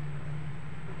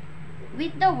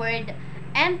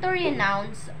 and to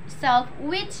renounce self,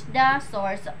 which the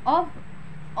source of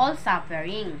all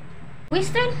suffering.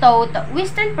 Western thought,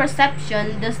 Western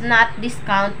perception does not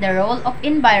discount the role of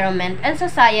environment and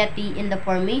society in the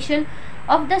formation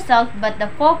of the self, but the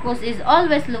focus is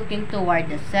always looking toward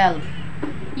the self.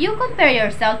 You compare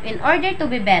yourself in order to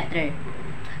be better.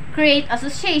 Create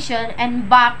association and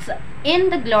box in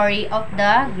the glory of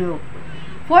the group.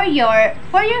 For your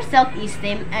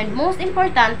self-esteem, and most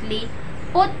importantly,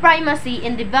 put primacy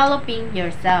in developing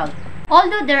yourself.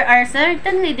 Although there are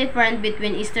certainly different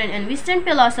between Eastern and Western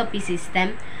philosophy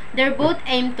system, they both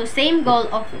aim to same goal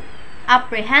of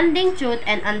apprehending truth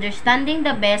and understanding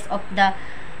the best of the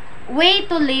way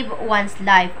to live one's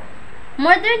life.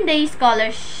 Modern day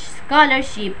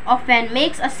scholarship often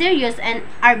makes a serious and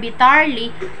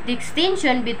arbitrary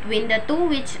distinction between the two,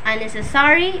 which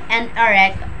unnecessary and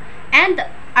erect and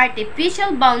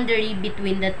artificial boundary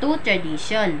between the two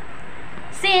traditions.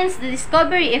 Since the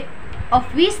discovery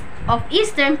of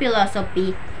Eastern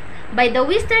philosophy by the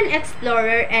Western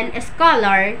explorer and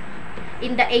scholar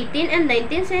in the 18th and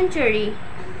 19th century,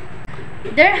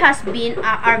 there has been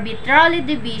an arbitrary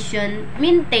division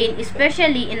maintained,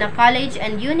 especially in a college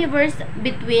and university,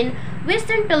 between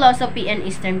Western philosophy and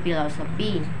Eastern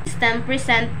philosophy. System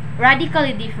present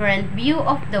radically different view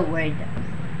of the world.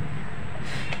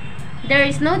 There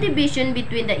is no division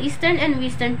between the Eastern and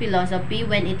Western philosophy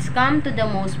when it's come to the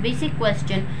most basic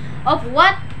question of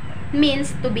what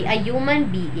means to be a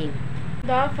human being.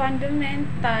 The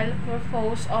fundamental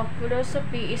purpose of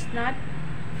philosophy is not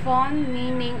found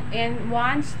meaning in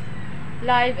one's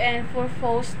life and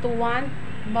purpose to want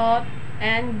both,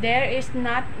 and there is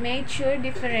not major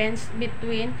difference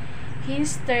between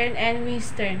Eastern and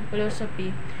Western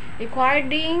philosophy.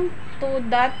 According to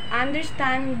that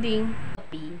understanding,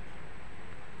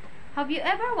 Have you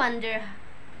ever wondered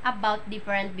about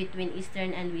difference between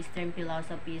Eastern and Western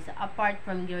philosophies apart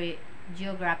from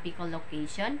geographical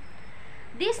location.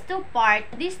 These two part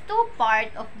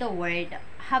of the world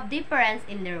have difference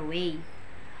in their way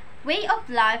of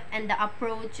life and the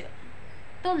approach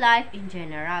to life in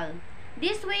general.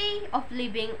 This way of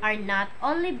living are not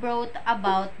only brought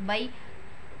about by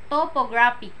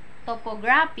topography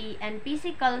and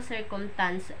physical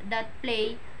circumstance that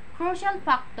play crucial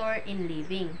factor in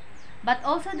living, but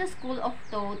also the school of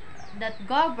thought that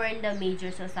govern the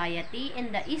major society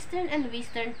in the eastern and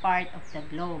western part of the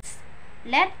globe.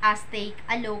 Let us take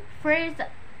a look first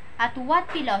at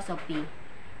what philosophy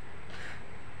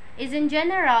is in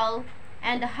general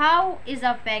and how is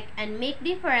affect and make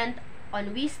different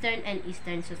on western and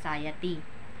eastern society.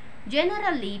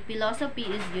 Generally, philosophy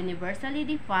is universally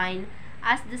defined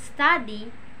as the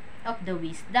study of the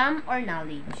wisdom or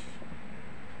knowledge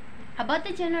about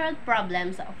the general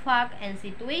problems, fact, and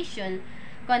situation,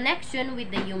 connection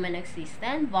with the human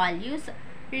existence, values,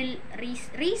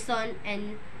 reason,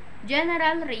 and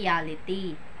general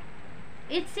reality.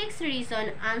 It seeks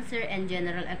reason, answer, and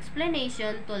general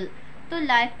explanation to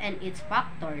life and its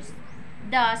factors.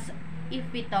 Thus, if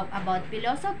we talk about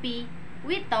philosophy,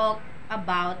 we talk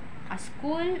about a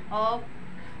school of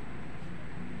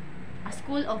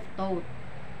thought.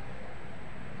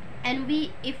 And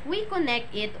if we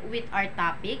connect it with our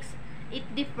topics,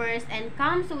 it differs and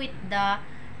comes with the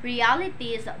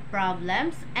realities,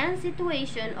 problems, and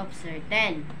situation of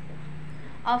certain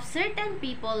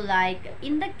people, like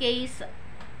in the case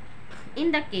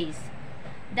the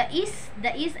east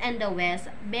and the west.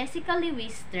 Basically,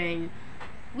 western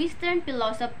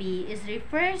philosophy is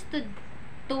refers to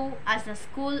as a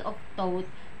school of thought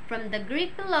from the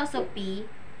Greek philosophy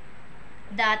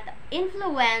that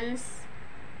influence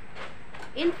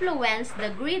the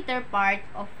greater part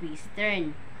of Western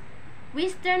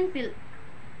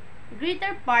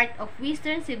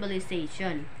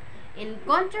civilization. In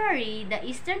contrary, the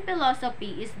Eastern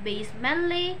philosophy is based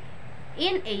mainly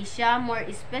in Asia, more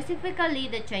specifically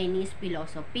the Chinese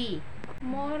philosophy.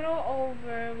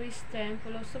 Moreover, Western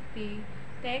philosophy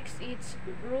takes its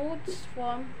roots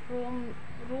from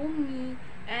Rumi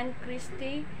and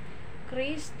Christianity,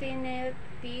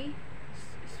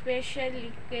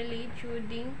 especially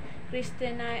during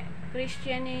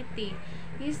Christianity.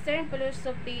 Eastern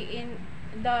philosophy, in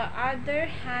the other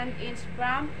hand, is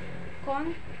from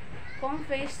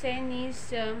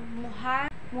Confucianism,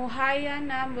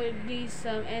 Mahayana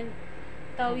Buddhism, and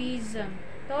Taoism.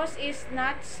 Thus, is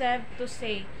not safe to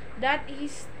say that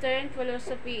Eastern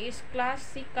philosophy is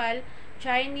classical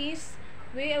Chinese,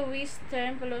 while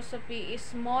Western philosophy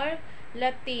is more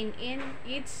Latin in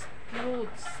its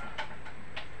roots.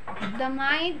 The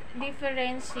main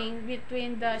differentiating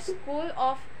between the school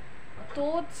of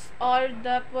thoughts or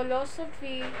the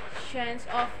philosophians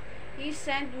of East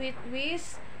and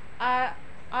West are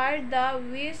the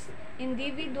West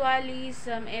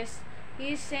individualism as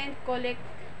Eastern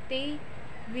collectivism,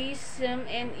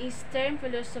 and Eastern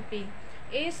philosophy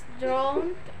is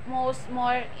drawn most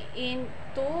more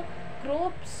into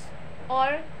groups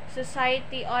or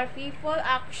society or people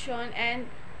action and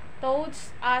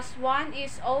thoughts as one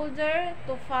is older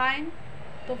to find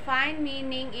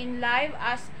meaning in life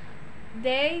as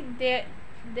they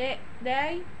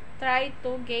try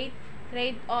to get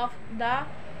rid of the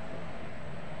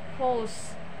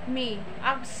false me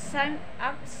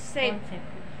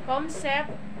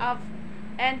concept of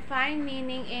and find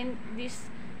meaning in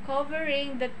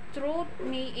discovering the truth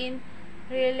me in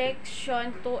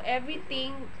relation to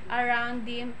everything around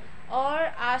them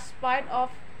or as part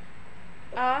of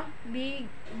a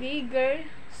bigger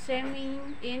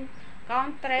seeming in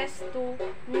contrast to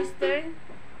Western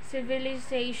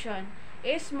civilization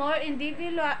is more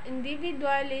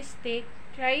individualistic,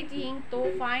 trying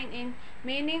to find in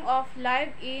meaning of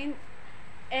life in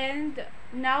and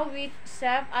now with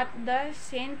self at the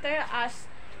center as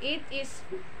it is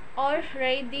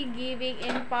already giving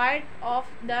in part of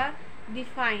the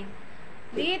define.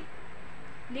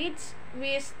 Let's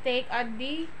take a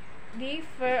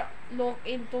deeper look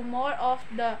into more of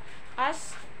the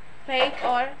aspect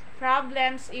or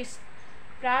problem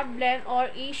or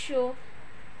issue.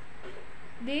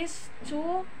 These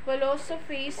two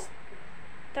philosophies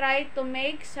try to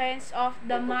make sense of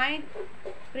the mind,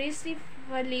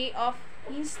 principally of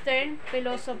Eastern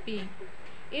philosophy.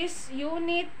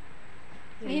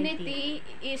 Unity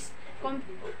is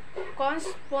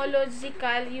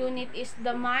cosmological. Unit is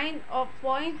the mind of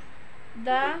point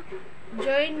the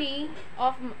journey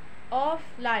of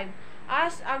life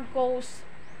as a goes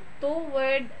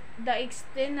toward the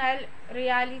external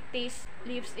realities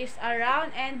lives is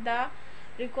around and the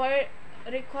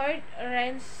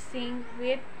recurrencing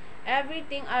with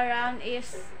everything around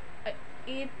its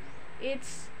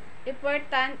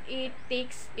important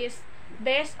ethics is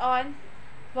based on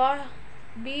vo-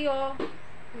 bio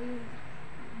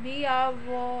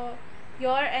behavior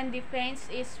and defense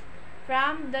is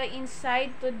from the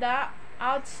inside to the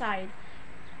outside.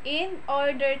 In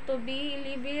order to be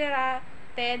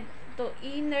liberated, the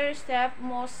inner self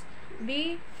must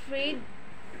be freed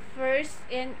first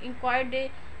and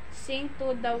according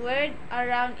to the world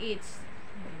around it.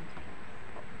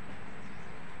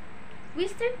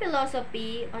 Western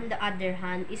philosophy, on the other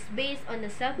hand, is based on the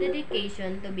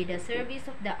self-dedication to be the service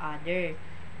of the other.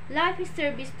 Life is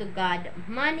service to God,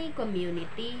 money,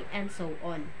 community, and so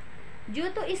on.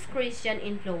 Due to its Christian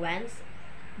influence,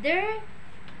 there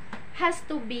has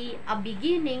to be a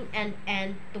beginning and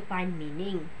end to find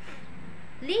meaning.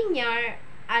 Linear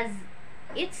as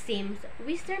it seems,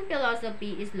 Western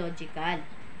philosophy is logical,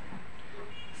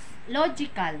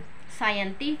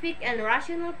 scientific, and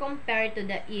rational compared to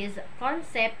the East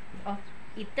concept of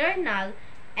eternal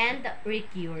and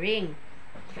recurring.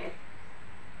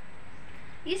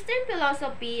 Eastern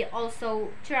philosophy also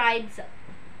thrives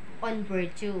on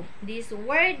virtue. This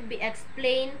word be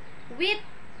explained with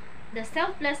the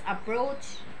selfless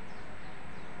approach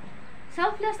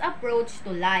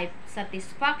to life.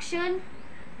 Satisfaction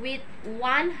with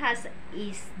one has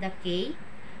is the key.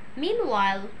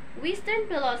 Meanwhile, Western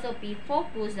philosophy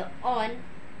focus on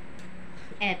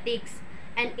ethics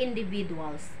and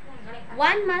individuals.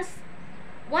 One must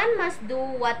one must do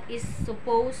what is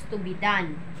supposed to be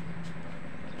done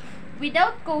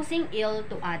without causing ill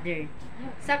to others.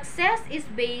 Success is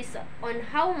based on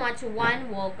how much one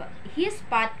walk his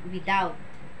path without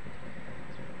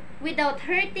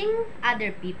hurting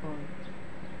other people.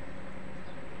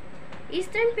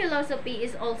 Eastern philosophy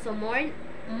is also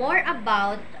more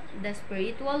about the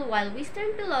spiritual, while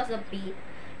Western philosophy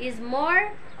is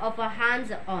more of a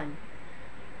hands-on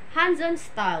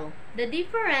style. The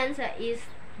difference is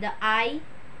the I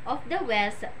of the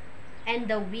West and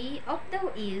the we of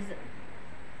the East,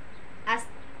 as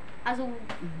as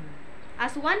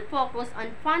as one focus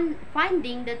on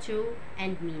finding the truth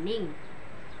and meaning.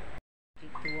 3,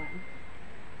 2, 1.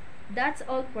 That's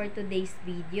all for today's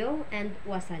video, and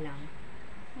wassalam.